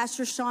fact,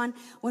 Pastor Sean,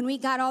 when we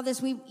got all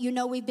this,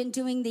 we've been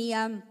doing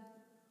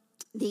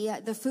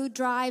the food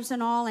drives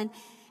and all. And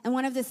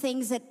one of the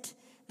things that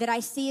that I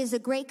see is a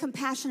great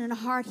compassion and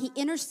heart. He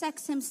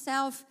intersects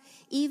himself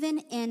even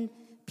in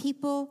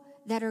people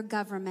that are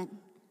government,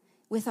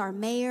 with our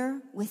mayor,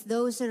 with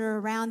those that are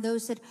around,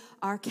 those that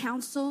are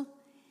council.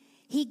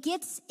 He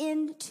gets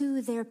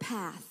into their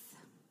path.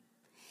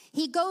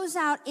 He goes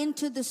out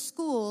into the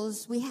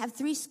schools. We have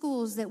 3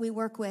 schools that we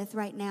work with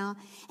right now.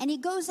 And he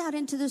goes out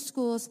into the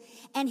schools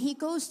and he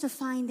goes to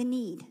find the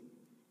need.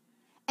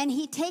 And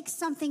he takes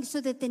something so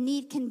that the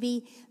need can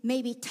be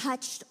maybe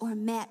touched or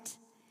met.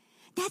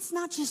 That's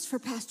not just for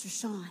Pastor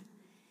Sean.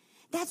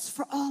 That's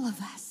for all of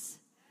us.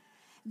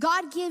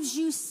 God gives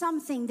you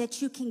something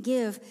that you can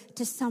give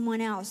to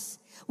someone else.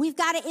 We've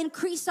got to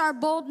increase our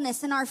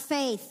boldness and our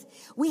faith.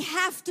 We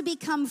have to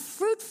become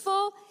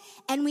fruitful,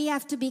 and we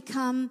have to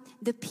become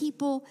the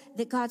people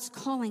that God's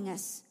calling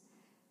us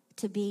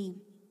to be.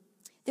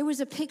 There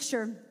was a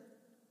picture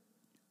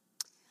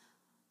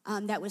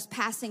that was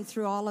passing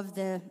through all of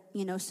the,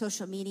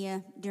 social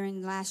media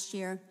during last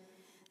year.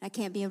 I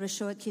can't be able to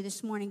show it to you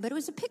this morning, but it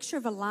was a picture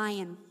of a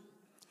lion,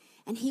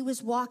 and he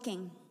was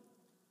walking.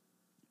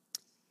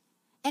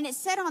 And it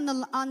said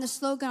on the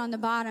slogan on the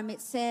bottom,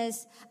 it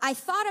says, "I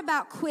thought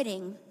about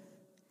quitting,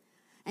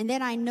 and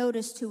then I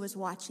noticed who was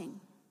watching."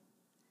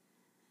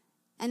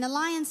 And the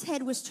lion's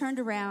head was turned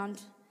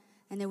around,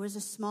 and there was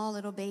a small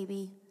little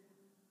baby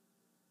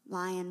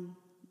lion,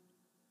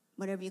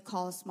 whatever you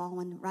call a small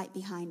one, right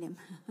behind him.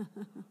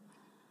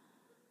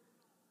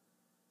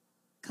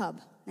 Cub,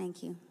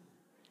 thank you.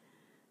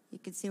 You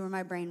can see where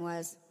my brain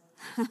was.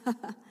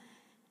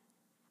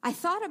 I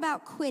thought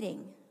about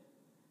quitting.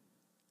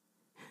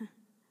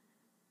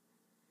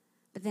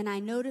 But then I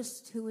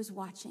noticed who was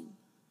watching.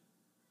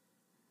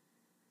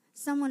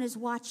 Someone is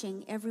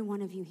watching every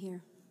one of you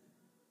here.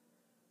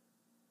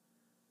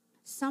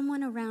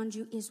 Someone around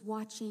you is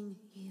watching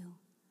you.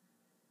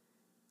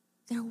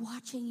 They're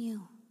watching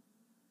you.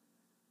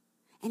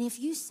 And if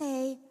you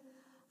say,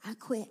 "I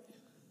quit,"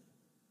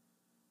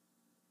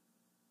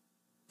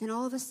 then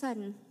all of a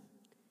sudden,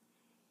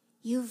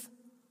 you've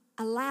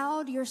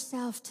allowed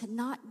yourself to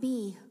not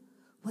be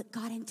what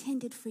God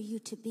intended for you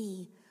to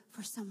be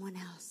for someone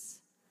else.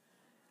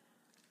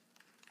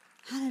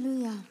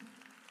 Hallelujah.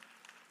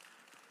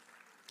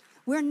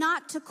 We're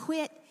not to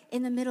quit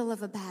in the middle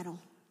of a battle.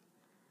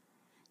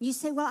 You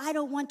say, "Well, I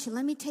don't want to."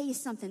 Let me tell you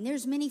something.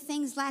 There's many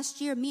things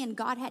last year me and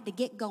God had to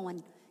get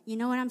going. You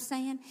know what I'm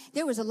saying?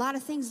 There was a lot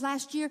of things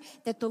last year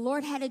that the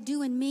Lord had to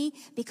do in me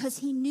because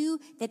he knew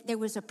that there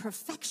was a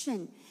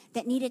perfection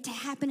that needed to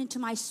happen into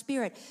my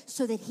spirit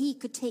so that he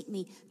could take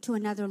me to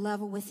another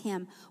level with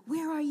him.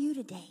 Where are you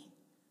today?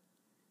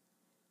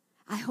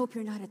 I hope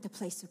you're not at the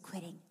place of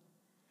quitting.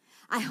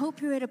 I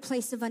hope you're at a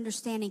place of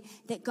understanding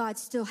that God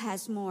still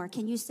has more.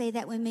 Can you say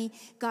that with me?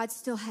 God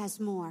still has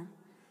more.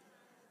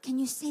 Can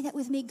you say that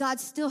with me?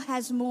 God still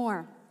has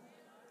more.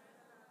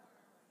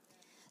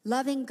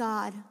 Loving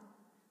God.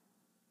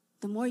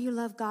 The more you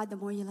love God, the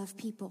more you love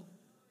people.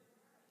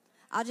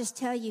 I'll just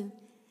tell you,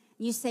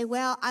 you say,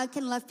 "Well, I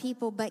can love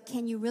people," but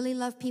can you really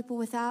love people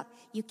without?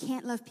 You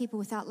can't love people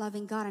without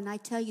loving God. And I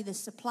tell you, the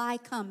supply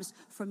comes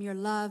from your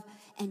love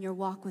and your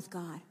walk with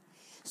God.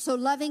 So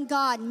loving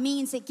God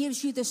means it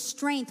gives you the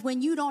strength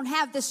when you don't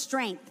have the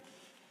strength.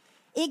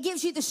 It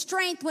gives you the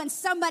strength when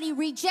somebody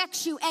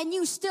rejects you and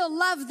you still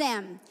love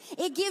them.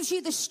 It gives you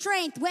the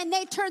strength when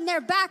they turn their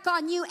back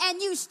on you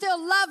and you still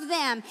love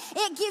them.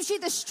 It gives you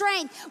the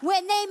strength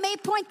when they may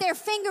point their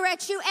finger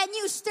at you and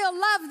you still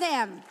love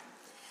them.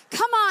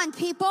 Come on,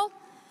 people.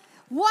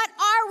 What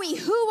are we?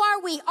 Who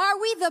are we? Are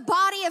we the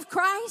body of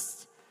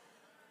Christ?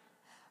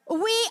 Are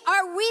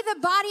we the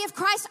body of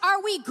Christ?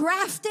 Are we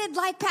grafted,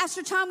 like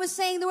Pastor Tom was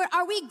saying the word?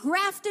 Are we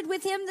grafted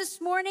with him this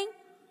morning?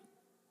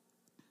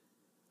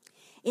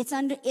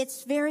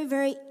 It's very,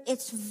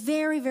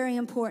 very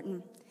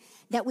important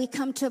that we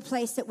come to a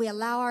place that we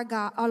allow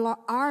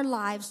our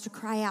lives to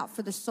cry out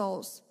for the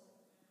souls.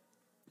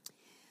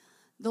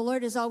 The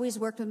Lord has always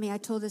worked with me. I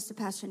told this to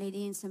Pastor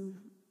Nadine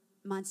some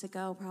months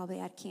ago,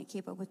 probably. I can't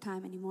keep up with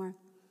time anymore.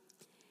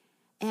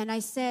 And I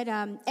said,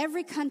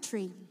 every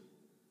country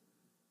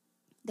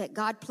that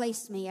God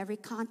placed me, every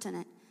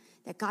continent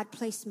that God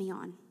placed me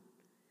on,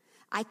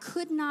 I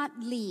could not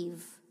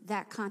leave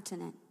that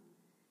continent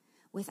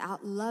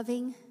without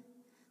loving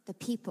the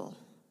people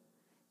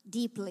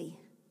deeply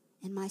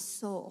in my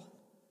soul.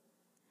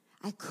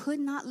 I could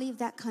not leave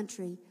that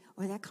country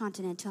or that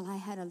continent until I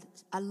had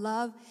a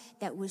love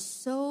that was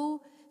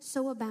so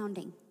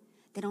abounding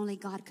that only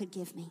God could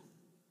give me.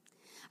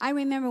 I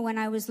remember when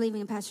I was leaving,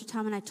 and Pastor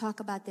Tom and I talk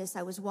about this,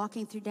 I was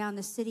walking down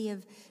the city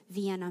of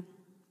Vienna,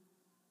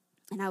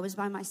 and I was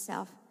by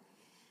myself.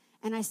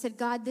 And I said,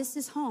 "God, this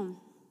is home."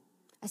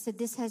 I said,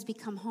 "This has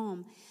become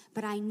home,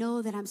 but I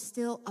know that I'm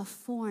still a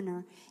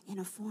foreigner in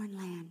a foreign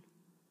land.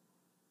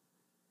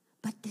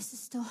 But this is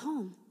still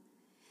home."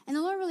 And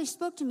the Lord really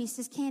spoke to me. He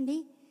says,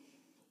 "Candy,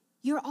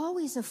 you're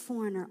always a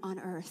foreigner on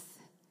earth.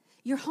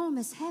 Your home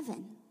is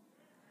heaven."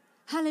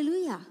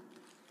 Hallelujah.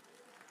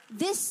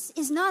 This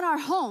is not our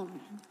home.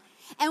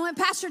 And when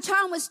Pastor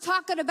Tom was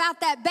talking about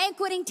that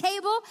banqueting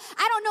table,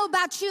 I don't know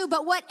about you,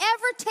 but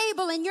whatever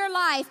table in your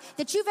life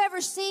that you've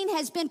ever seen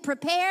has been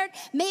prepared,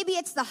 maybe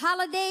it's the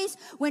holidays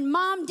when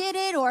mom did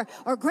it or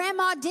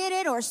grandma did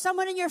it or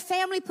someone in your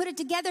family put it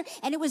together,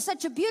 and it was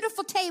such a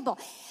beautiful table.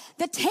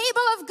 The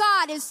table of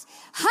God is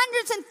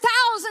hundreds and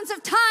thousands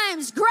of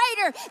times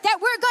greater that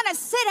we're going to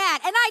sit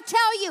at. And I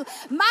tell you,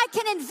 I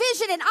can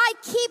envision it. I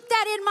keep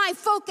that in my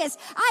focus.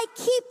 I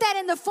keep that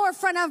in the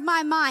forefront of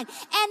my mind.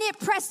 And it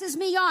presses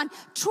me on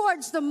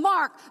towards the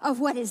mark of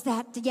what is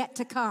that yet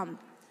to come.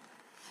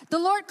 The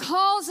Lord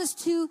calls us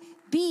to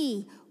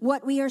be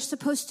what we are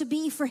supposed to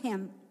be for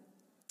him.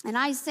 And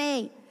I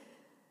say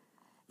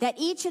that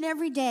each and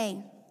every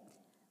day,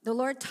 the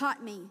Lord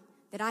taught me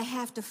that I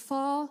have to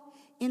fall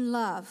in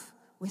love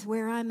with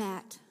where I'm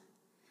at.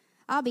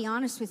 I'll be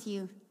honest with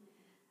you.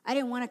 I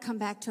didn't want to come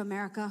back to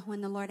America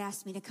when the Lord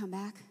asked me to come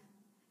back.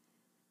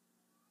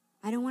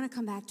 I didn't want to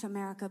come back to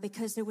America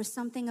because there was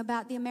something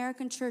about the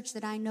American church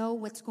that I know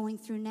what's going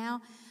through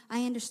now.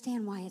 I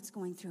understand why it's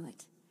going through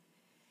it.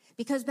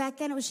 Because back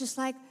then it was just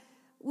like,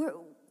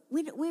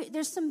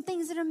 there's some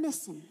things that are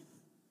missing.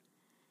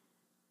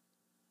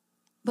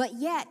 But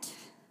yet,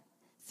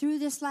 through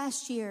this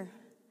last year,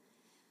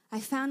 I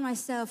found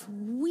myself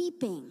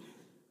weeping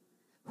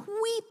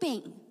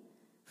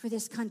for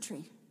this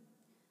country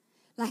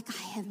like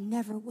I have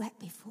never wept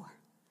before.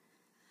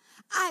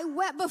 I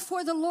wept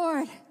before the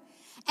Lord,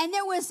 and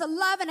there was a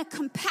love and a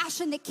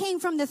compassion that came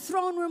from the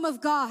throne room of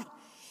God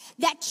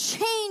that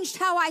changed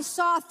how I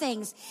saw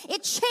things.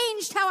 It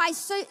changed how I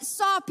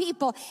saw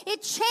people.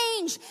 It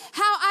changed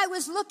how I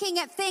was looking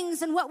at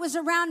things and what was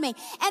around me. And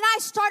I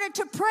started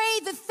to pray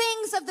the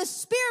things of the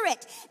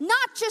Spirit,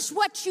 not just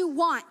what you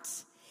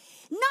want.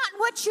 Not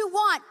what you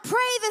want.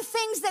 Pray the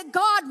things that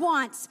God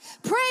wants.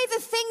 Pray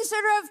the things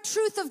that are of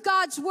truth of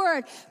God's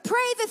word.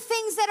 Pray the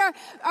things that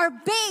are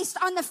based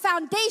on the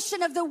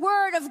foundation of the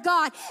word of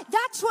God.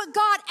 That's what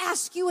God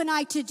asks you and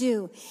I to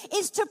do,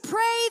 is to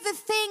pray the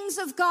things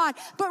of God,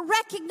 but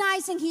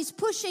recognizing he's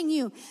pushing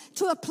you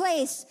to a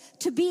place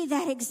to be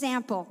that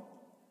example.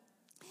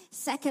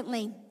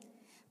 Secondly,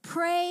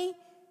 pray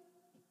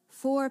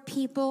for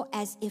people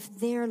as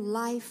if their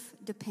life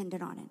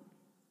depended on it.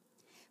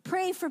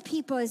 Pray for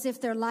people as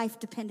if their life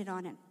depended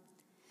on it.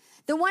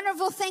 The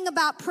wonderful thing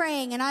about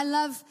praying, and I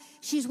love,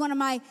 she's one of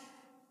my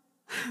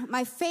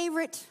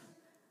favorite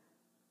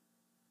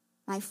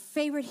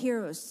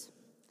heroes.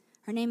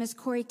 Her name is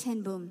Corrie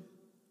ten Boom.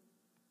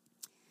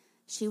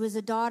 She was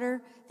a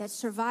daughter that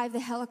survived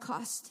the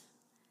Holocaust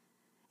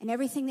and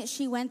everything that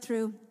she went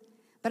through.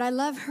 But I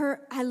love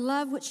her. I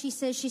love what she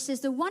says. She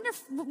says, the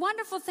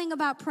wonderful thing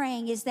about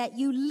praying is that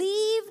you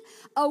leave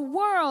a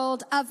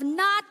world of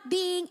not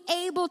being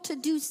able to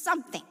do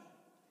something,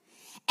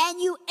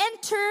 and you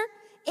enter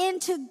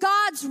into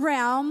God's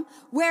realm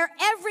where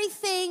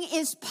everything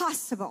is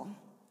possible.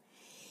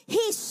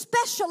 He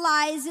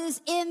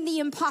specializes in the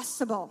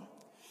impossible.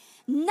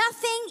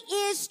 Nothing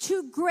is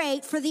too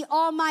great for the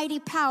almighty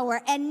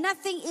power, and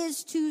nothing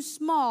is too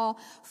small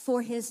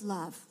for his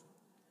love.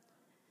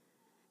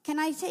 Can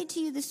I say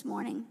to you this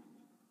morning,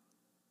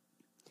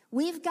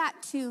 we've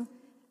got to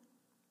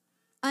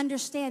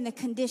understand the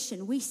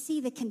condition. We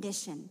see the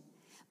condition,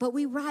 but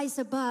we rise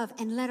above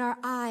and let our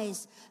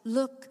eyes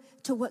look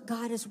to what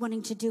God is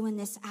wanting to do in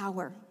this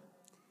hour.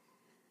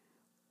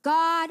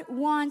 God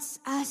wants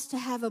us to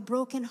have a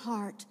broken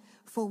heart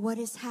for what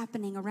is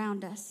happening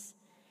around us,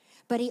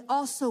 but he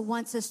also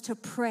wants us to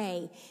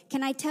pray.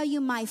 Can I tell you,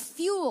 my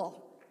fuel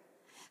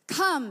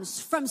comes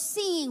from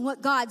seeing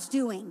what God's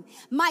doing.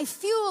 My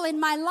fuel in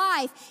my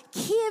life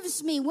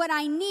gives me what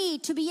I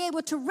need to be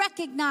able to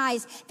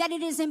recognize that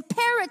it is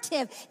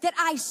imperative that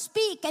I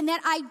speak and that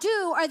I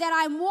do, or that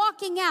I'm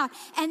walking out,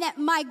 and that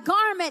my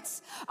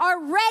garments are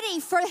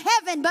ready for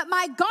heaven, but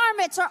my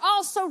garments are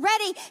also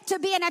ready to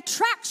be an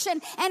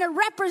attraction and a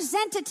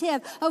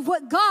representative of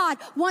what God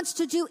wants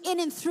to do in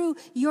and through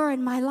your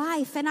and my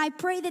life. And I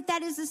pray that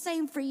that is the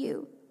same for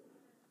you.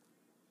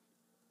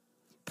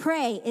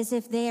 Pray as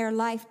if their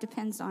life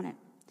depends on it.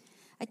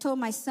 I told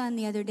my son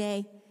the other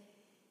day,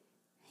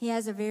 he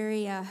has a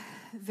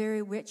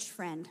very rich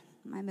friend,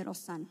 my middle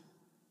son.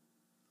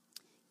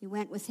 He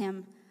went with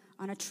him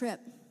on a trip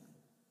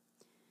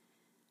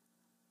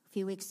a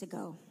few weeks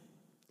ago.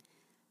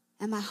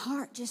 And my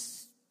heart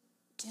just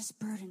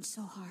burdened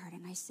so hard.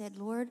 And I said,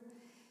 Lord,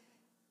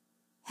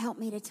 help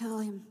me to tell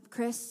him,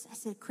 Chris. I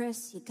said,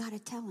 Chris, you got to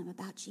tell him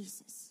about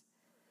Jesus.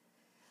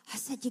 I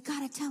said, you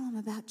got to tell him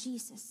about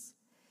Jesus.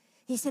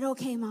 He said,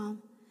 okay,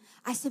 Mom.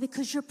 I said,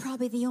 because you're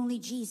probably the only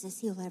Jesus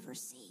he'll ever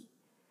see,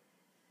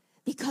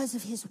 because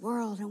of his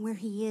world and where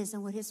he is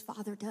and what his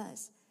Father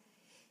does.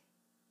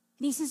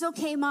 And he says,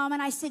 okay, Mom.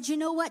 And I said, you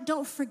know what?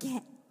 Don't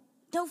forget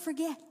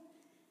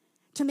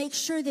to make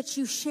sure that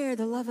you share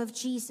the love of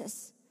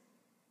Jesus.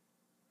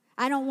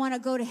 I don't want to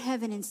go to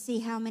heaven and see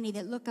how many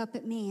that look up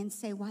at me and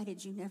say, why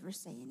did you never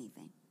say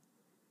anything?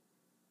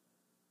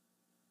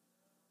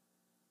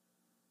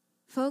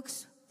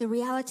 Folks, the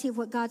reality of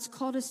what God's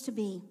called us to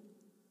be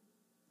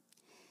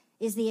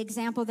is the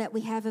example that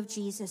we have of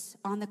Jesus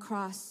on the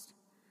cross.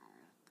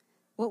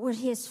 What were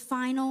his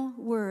final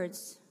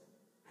words?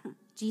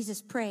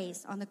 Jesus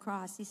prays on the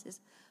cross. He says,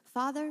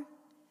 Father,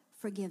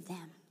 forgive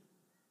them.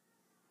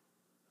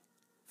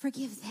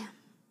 Forgive them.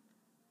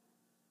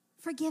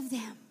 Forgive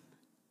them.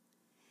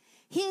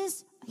 He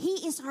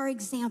is our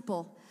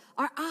example.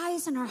 Our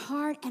eyes and our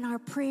heart and our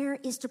prayer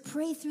is to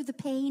pray through the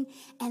pain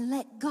and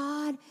let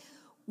God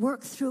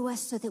work through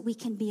us so that we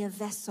can be a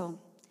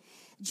vessel.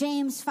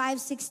 James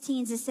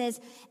 5:16, it says,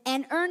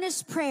 an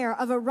earnest prayer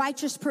of a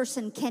righteous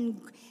person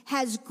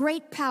has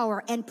great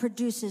power and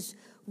produces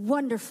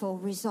wonderful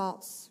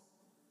results.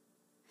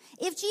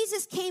 If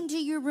Jesus came to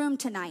your room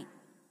tonight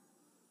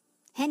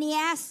and he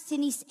asked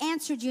and he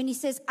answered you and he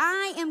says,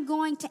 I am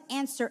going to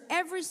answer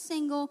every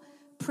single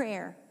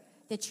prayer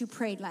that you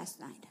prayed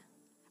last night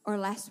or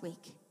last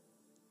week,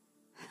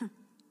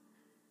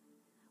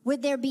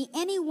 would there be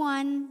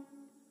anyone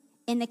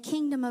in the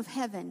kingdom of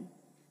heaven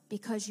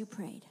because you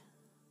prayed?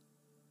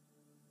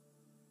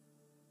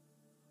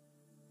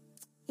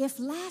 If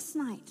last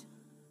night,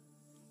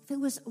 if it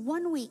was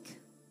 1 week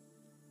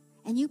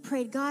and you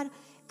prayed, God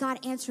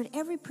answered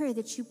every prayer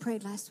that you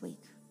prayed last week,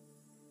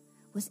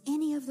 was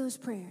any of those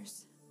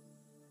prayers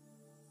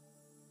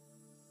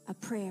a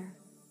prayer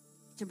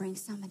to bring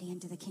somebody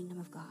into the kingdom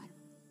of God?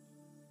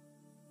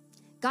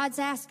 God's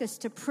asked us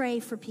to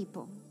pray for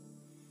people,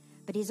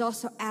 but he's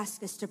also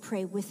asked us to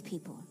pray with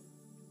people.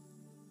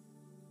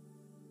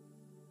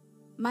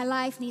 My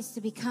life needs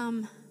to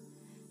become,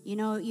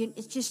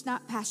 it's just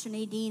not Pastor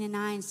Nadine and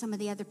I and some of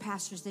the other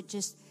pastors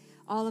that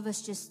all of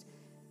us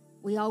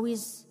we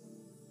always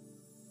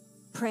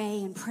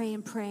pray and pray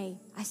and pray.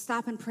 I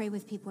stop and pray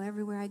with people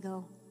everywhere I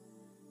go.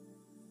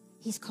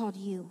 He's called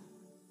you.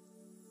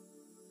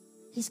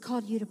 He's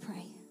called you to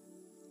pray.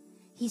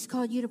 He's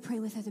called you to pray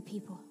with other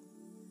people.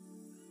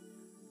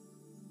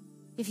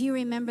 If you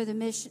remember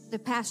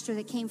the pastor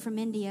that came from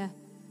India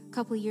a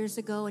couple of years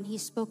ago, and he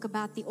spoke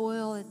about the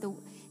oil,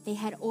 they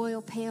had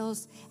oil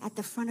pails at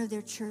the front of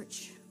their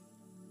church.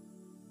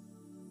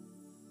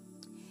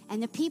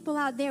 And the people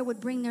out there would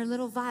bring their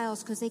little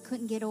vials because they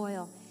couldn't get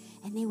oil.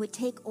 And they would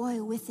take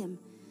oil with them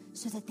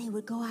so that they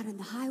would go out on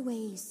the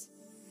highways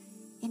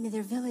into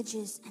their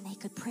villages and they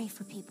could pray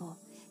for people.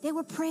 They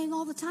were praying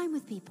all the time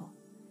with people.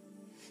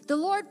 The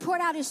Lord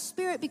poured out his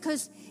Spirit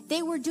because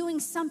they were doing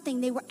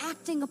something. They were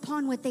acting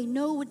upon what they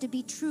know to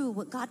be true,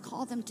 what God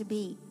called them to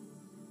be.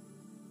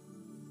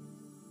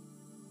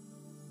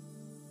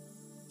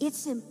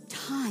 It's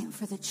time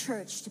for the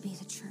church to be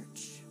the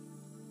church.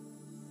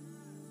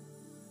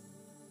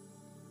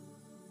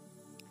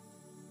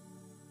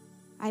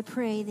 I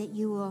pray that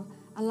you will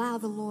allow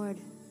the Lord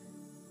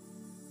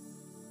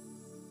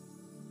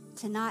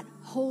to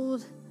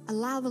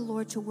allow the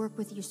Lord to work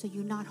with you so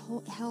you're not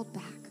held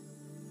back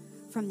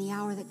from the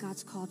hour that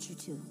God's called you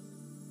to.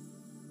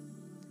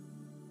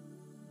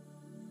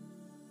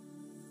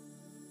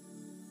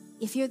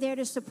 If you're there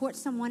to support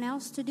someone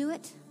else to do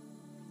it,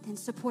 then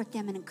support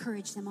them and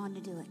encourage them on to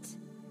do it.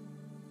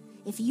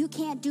 If you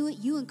can't do it,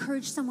 you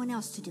encourage someone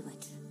else to do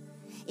it.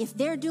 If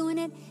they're doing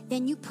it,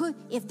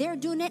 if they're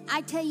doing it,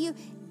 I tell you,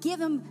 give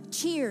them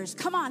cheers.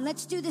 Come on,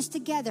 let's do this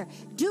together.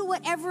 Do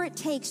whatever it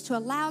takes to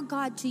allow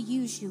God to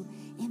use you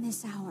in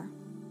this hour.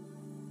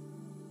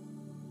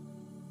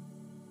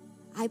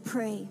 I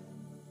pray.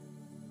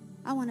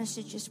 I want us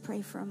to just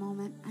pray for a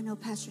moment. I know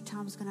Pastor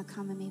Tom's going to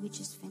come and maybe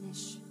just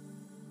finish.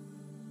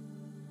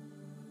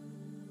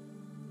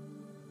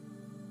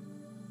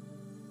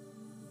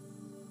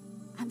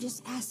 I'm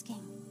just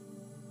asking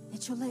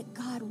that you'll let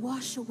God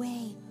wash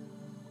away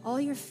all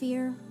your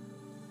fear,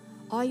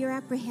 all your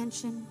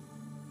apprehension.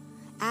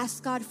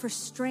 Ask God for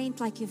strength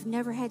like you've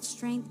never had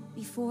strength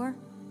before.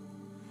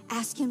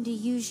 Ask him to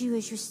use you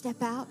as you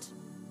step out.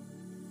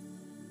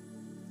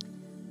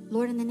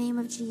 Lord, in the name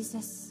of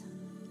Jesus,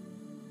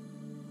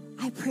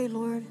 I pray,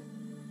 Lord,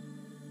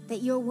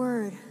 that your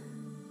word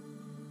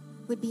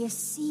would be a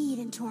seed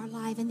into our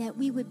life and that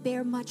we would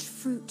bear much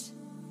fruit.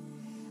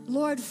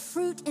 Lord,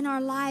 fruit in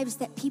our lives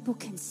that people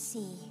can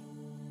see.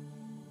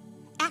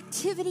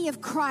 Activity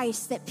of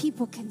Christ that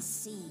people can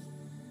see.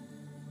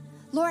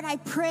 Lord, I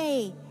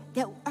pray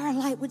that our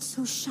light would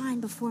so shine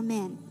before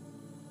men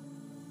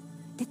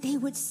that they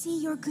would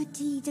see your good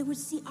deeds. They would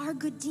see our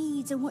good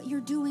deeds and what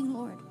you're doing,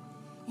 Lord,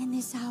 in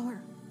this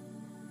hour.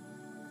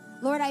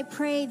 Lord, I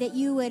pray that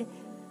you would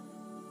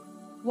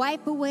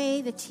wipe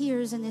away the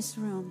tears in this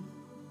room.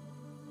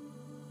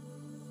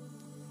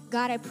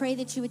 God, I pray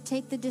that you would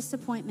take the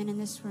disappointment in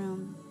this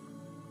room.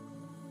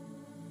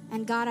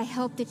 And God, I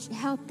help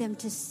them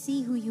to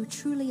see who you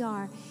truly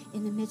are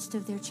in the midst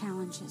of their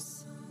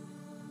challenges.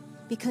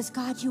 Because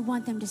God, you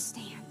want them to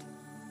stand.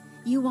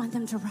 You want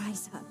them to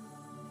rise up.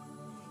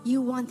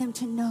 You want them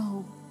to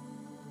know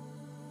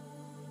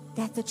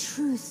that the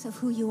truth of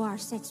who you are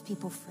sets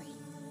people free.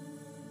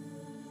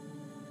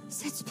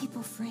 Sets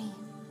people free.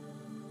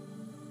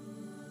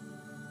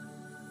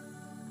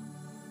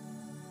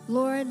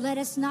 Lord, let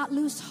us not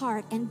lose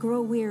heart and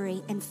grow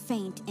weary and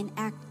faint in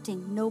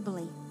acting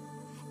nobly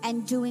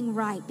and doing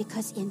right,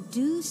 because in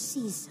due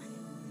season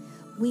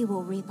we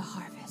will reap a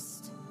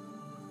harvest.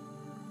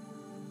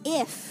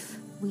 If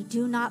we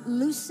do not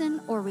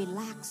loosen or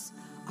relax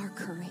our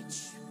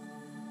courage.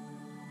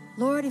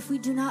 Lord, if we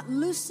do not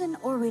loosen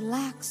or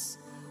relax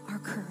our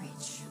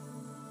courage,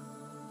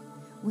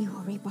 we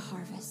will reap a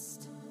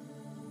harvest.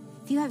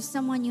 If you have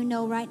someone you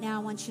know right now,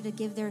 I want you to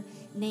give their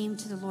name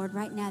to the Lord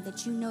right now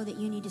that you know that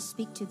you need to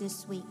speak to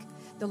this week.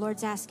 The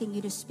Lord's asking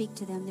you to speak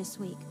to them this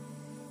week.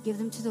 Give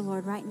them to the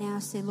Lord right now.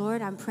 Say,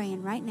 Lord, I'm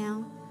praying right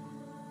now.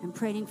 I'm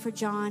praying for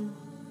John.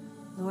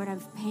 Lord, I'm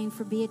praying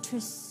for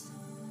Beatrice.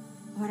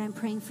 Lord, I'm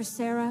praying for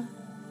Sarah.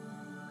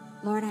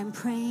 Lord, I'm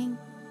praying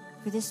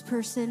for this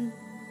person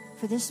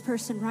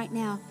right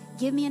now.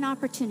 Give me an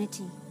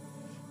opportunity.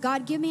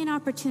 God, give me an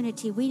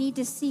opportunity. We need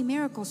to see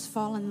miracles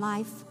fall in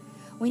life.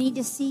 We need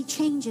to see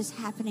changes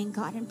happening,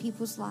 God, in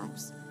people's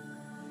lives.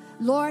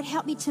 Lord,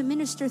 help me to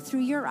minister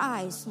through your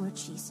eyes, Lord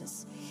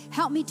Jesus.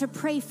 Help me to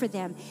pray for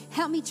them.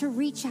 Help me to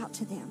reach out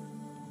to them.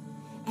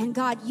 And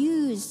God,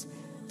 use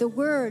the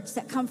words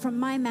that come from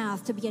my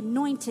mouth to be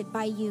anointed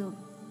by you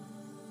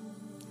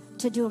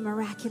to do a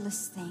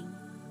miraculous thing.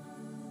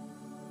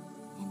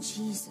 In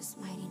Jesus'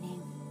 mighty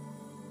name.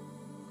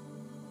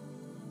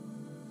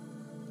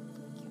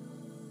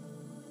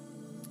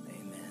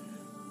 Amen.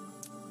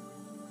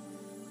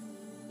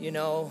 You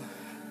know,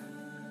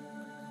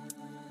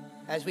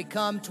 as we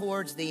come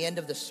towards the end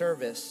of the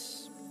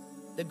service,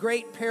 the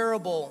great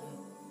parable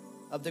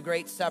of the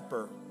Great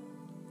Supper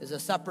is a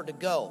supper to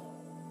go.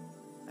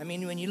 I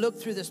mean, when you look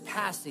through this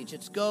passage,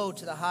 it's go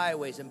to the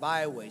highways and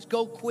byways.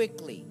 Go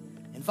quickly.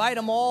 Invite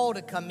them all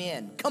to come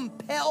in.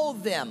 Compel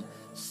them,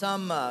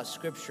 some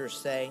scriptures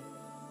say.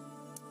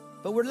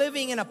 But we're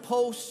living in a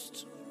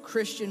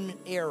post-Christian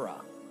era.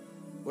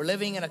 We're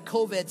living in a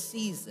COVID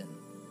season.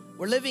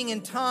 We're living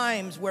in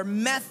times where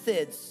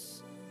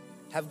methods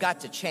have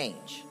got to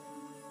change.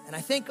 And I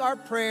think our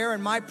prayer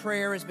and my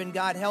prayer has been,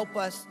 God, help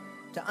us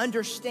to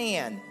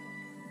understand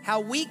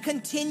how we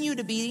continue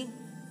to be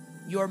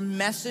your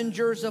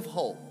messengers of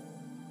hope.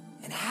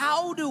 And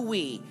how do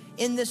we,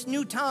 in this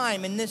new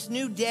time, in this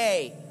new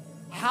day,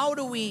 how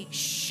do we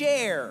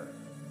share,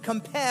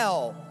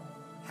 compel,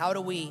 how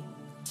do we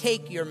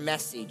take your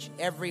message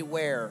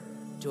everywhere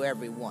to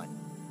everyone?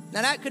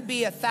 Now that could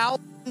be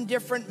 1,000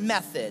 different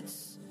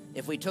methods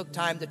if we took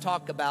time to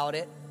talk about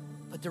it.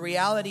 But the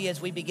reality is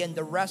we begin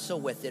to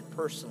wrestle with it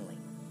personally.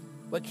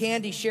 What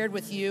Candy shared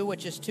with you,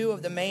 which is 2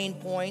 of the main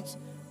points,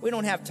 we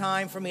don't have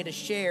time for me to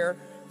share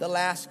the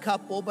last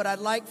couple, but I'd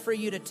like for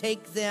you to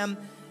take them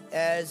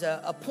as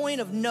a point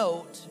of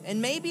note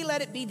and maybe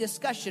let it be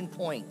discussion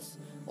points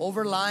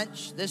over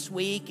lunch this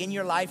week in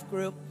your life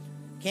group.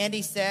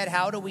 Candy said,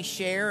 how do we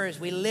share as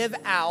we live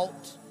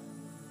out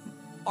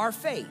our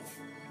faith?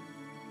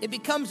 It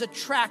becomes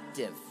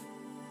attractive.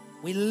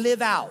 We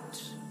live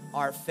out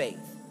our faith.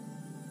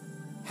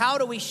 How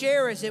do we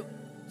share? It's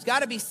got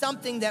to be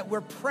something that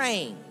we're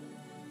praying.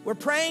 We're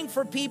praying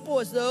for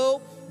people as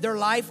though their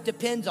life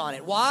depends on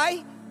it.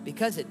 Why?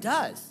 Because it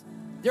does.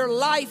 Their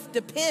life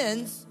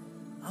depends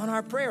on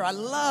our prayer. I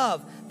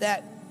love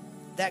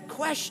that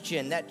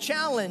question, that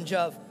challenge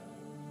of,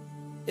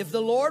 if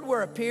the Lord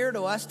were to appear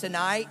to us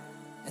tonight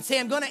and say,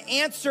 I'm going to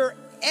answer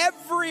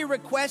every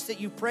request that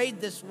you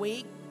prayed this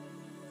week,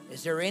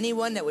 is there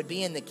anyone that would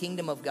be in the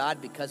kingdom of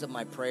God because of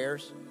my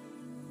prayers?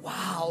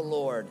 Wow,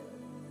 Lord,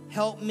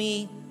 help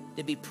me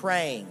to be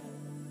praying.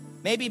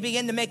 Maybe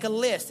begin to make a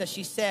list, as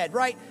she said.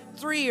 Write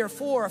 3 or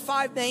 4 or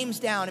 5 names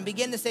down and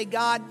begin to say,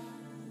 God,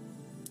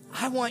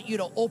 I want you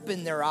to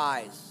open their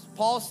eyes.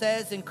 Paul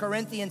says in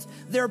Corinthians,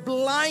 they're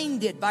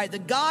blinded by the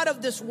God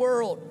of this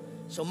world.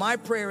 So my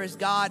prayer is,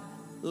 God,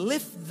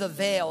 lift the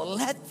veil.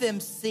 Let them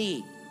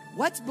see.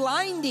 What's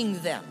blinding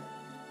them?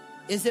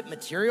 Is it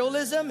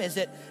materialism?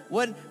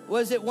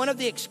 Was it one of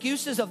the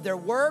excuses of their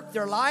work,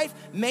 their life?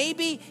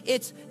 Maybe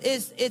it's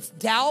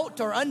doubt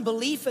or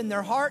unbelief in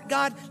their heart.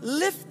 God,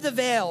 lift the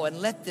veil and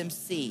let them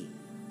see.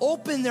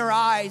 Open their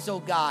eyes, oh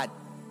God.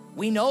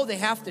 We know they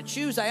have to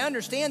choose. I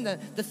understand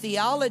the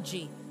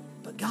theology.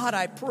 But God,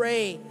 I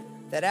pray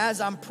that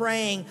as I'm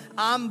praying,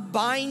 I'm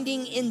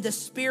binding in the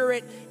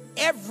spirit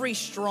every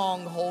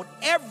stronghold,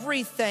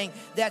 everything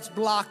that's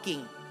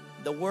blocking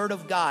the word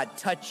of God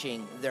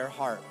touching their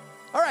heart.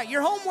 All right,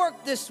 your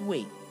homework this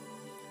week.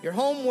 Your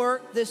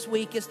homework this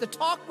week is to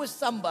talk with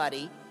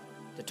somebody,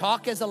 to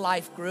talk as a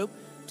life group,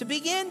 to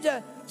begin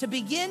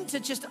to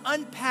just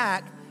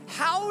unpack,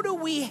 how do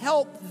we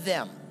help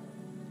them?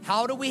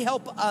 How do we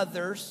help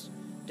others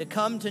to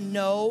come to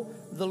know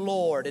the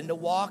Lord and to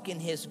walk in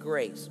His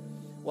grace?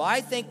 Well,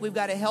 I think we've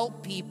got to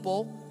help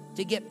people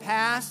to get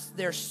past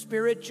their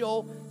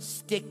spiritual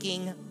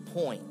sticking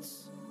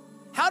points.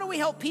 How do we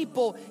help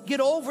people get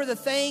over the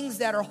things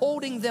that are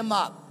holding them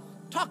up?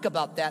 Talk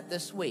about that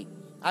this week.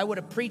 I would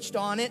have preached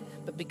on it,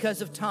 but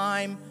because of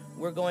time,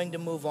 we're going to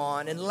move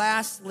on. And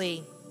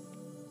lastly,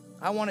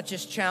 I want to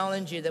just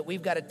challenge you that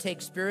we've got to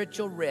take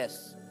spiritual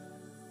risks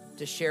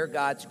to share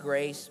God's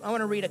grace. I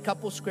want to read a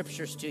couple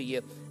scriptures to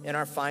you in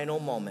our final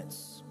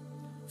moments.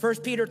 1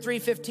 Peter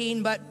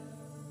 3:15, but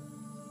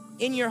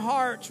in your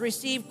hearts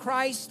receive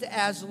Christ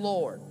as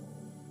Lord.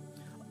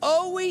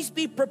 Always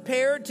be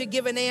prepared to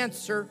give an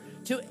answer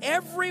to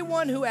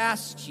everyone who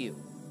asks you,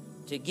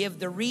 to give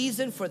the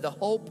reason for the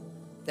hope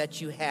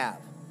that you have.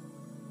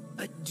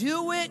 But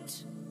do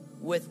it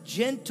with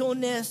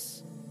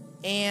gentleness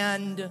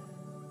and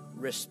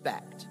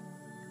respect.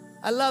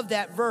 I love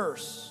that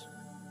verse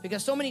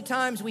because so many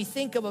times we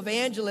think of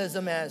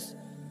evangelism as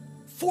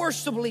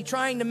forcibly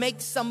trying to make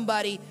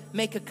somebody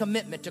make a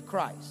commitment to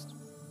Christ.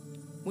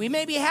 We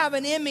maybe have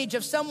an image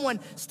of someone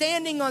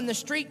standing on the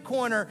street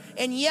corner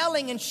and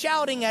yelling and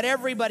shouting at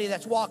everybody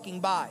that's walking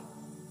by.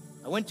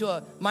 I went to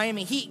a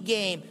Miami Heat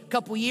game a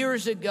couple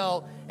years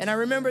ago, and I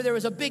remember there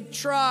was a big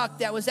truck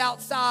that was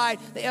outside.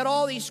 They had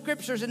all these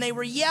scriptures, and they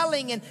were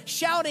yelling and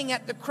shouting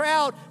at the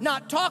crowd,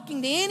 not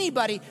talking to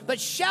anybody,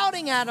 but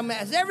shouting at them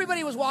as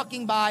everybody was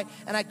walking by.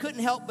 And I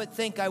couldn't help but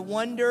think, I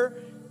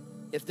wonder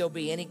if there'll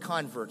be any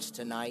converts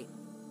tonight.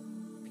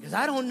 Because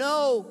I don't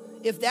know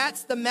if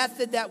that's the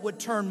method that would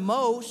turn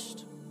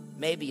most,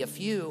 maybe a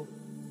few.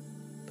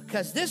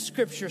 Because this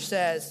scripture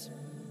says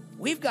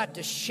we've got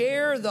to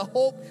share the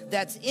hope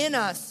that's in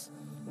us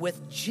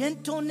with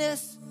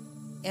gentleness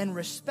and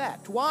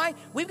respect. Why?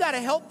 We've got to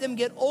help them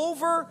get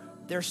over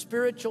their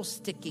spiritual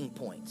sticking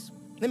points.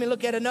 Let me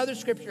look at another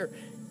scripture.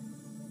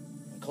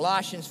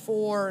 Colossians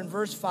 4 and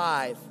verse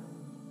 5.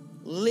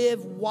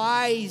 Live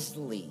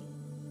wisely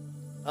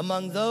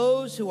among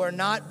those who are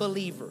not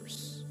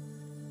believers,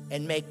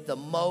 and make the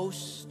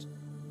most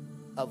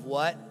of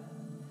what?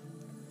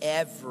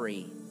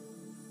 Every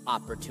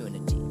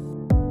opportunity.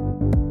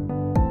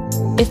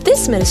 If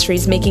this ministry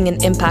is making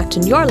an impact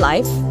in your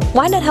life,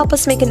 why not help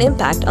us make an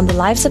impact on the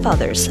lives of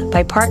others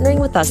by partnering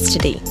with us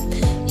today?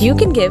 You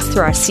can give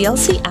through our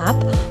CLC app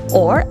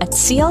or at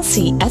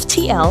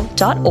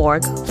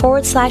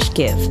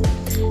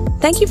clcftl.org/give.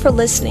 Thank you for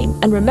listening,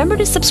 and remember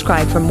to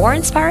subscribe for more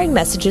inspiring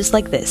messages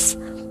like this.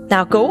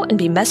 Now go and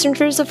be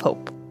messengers of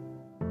hope.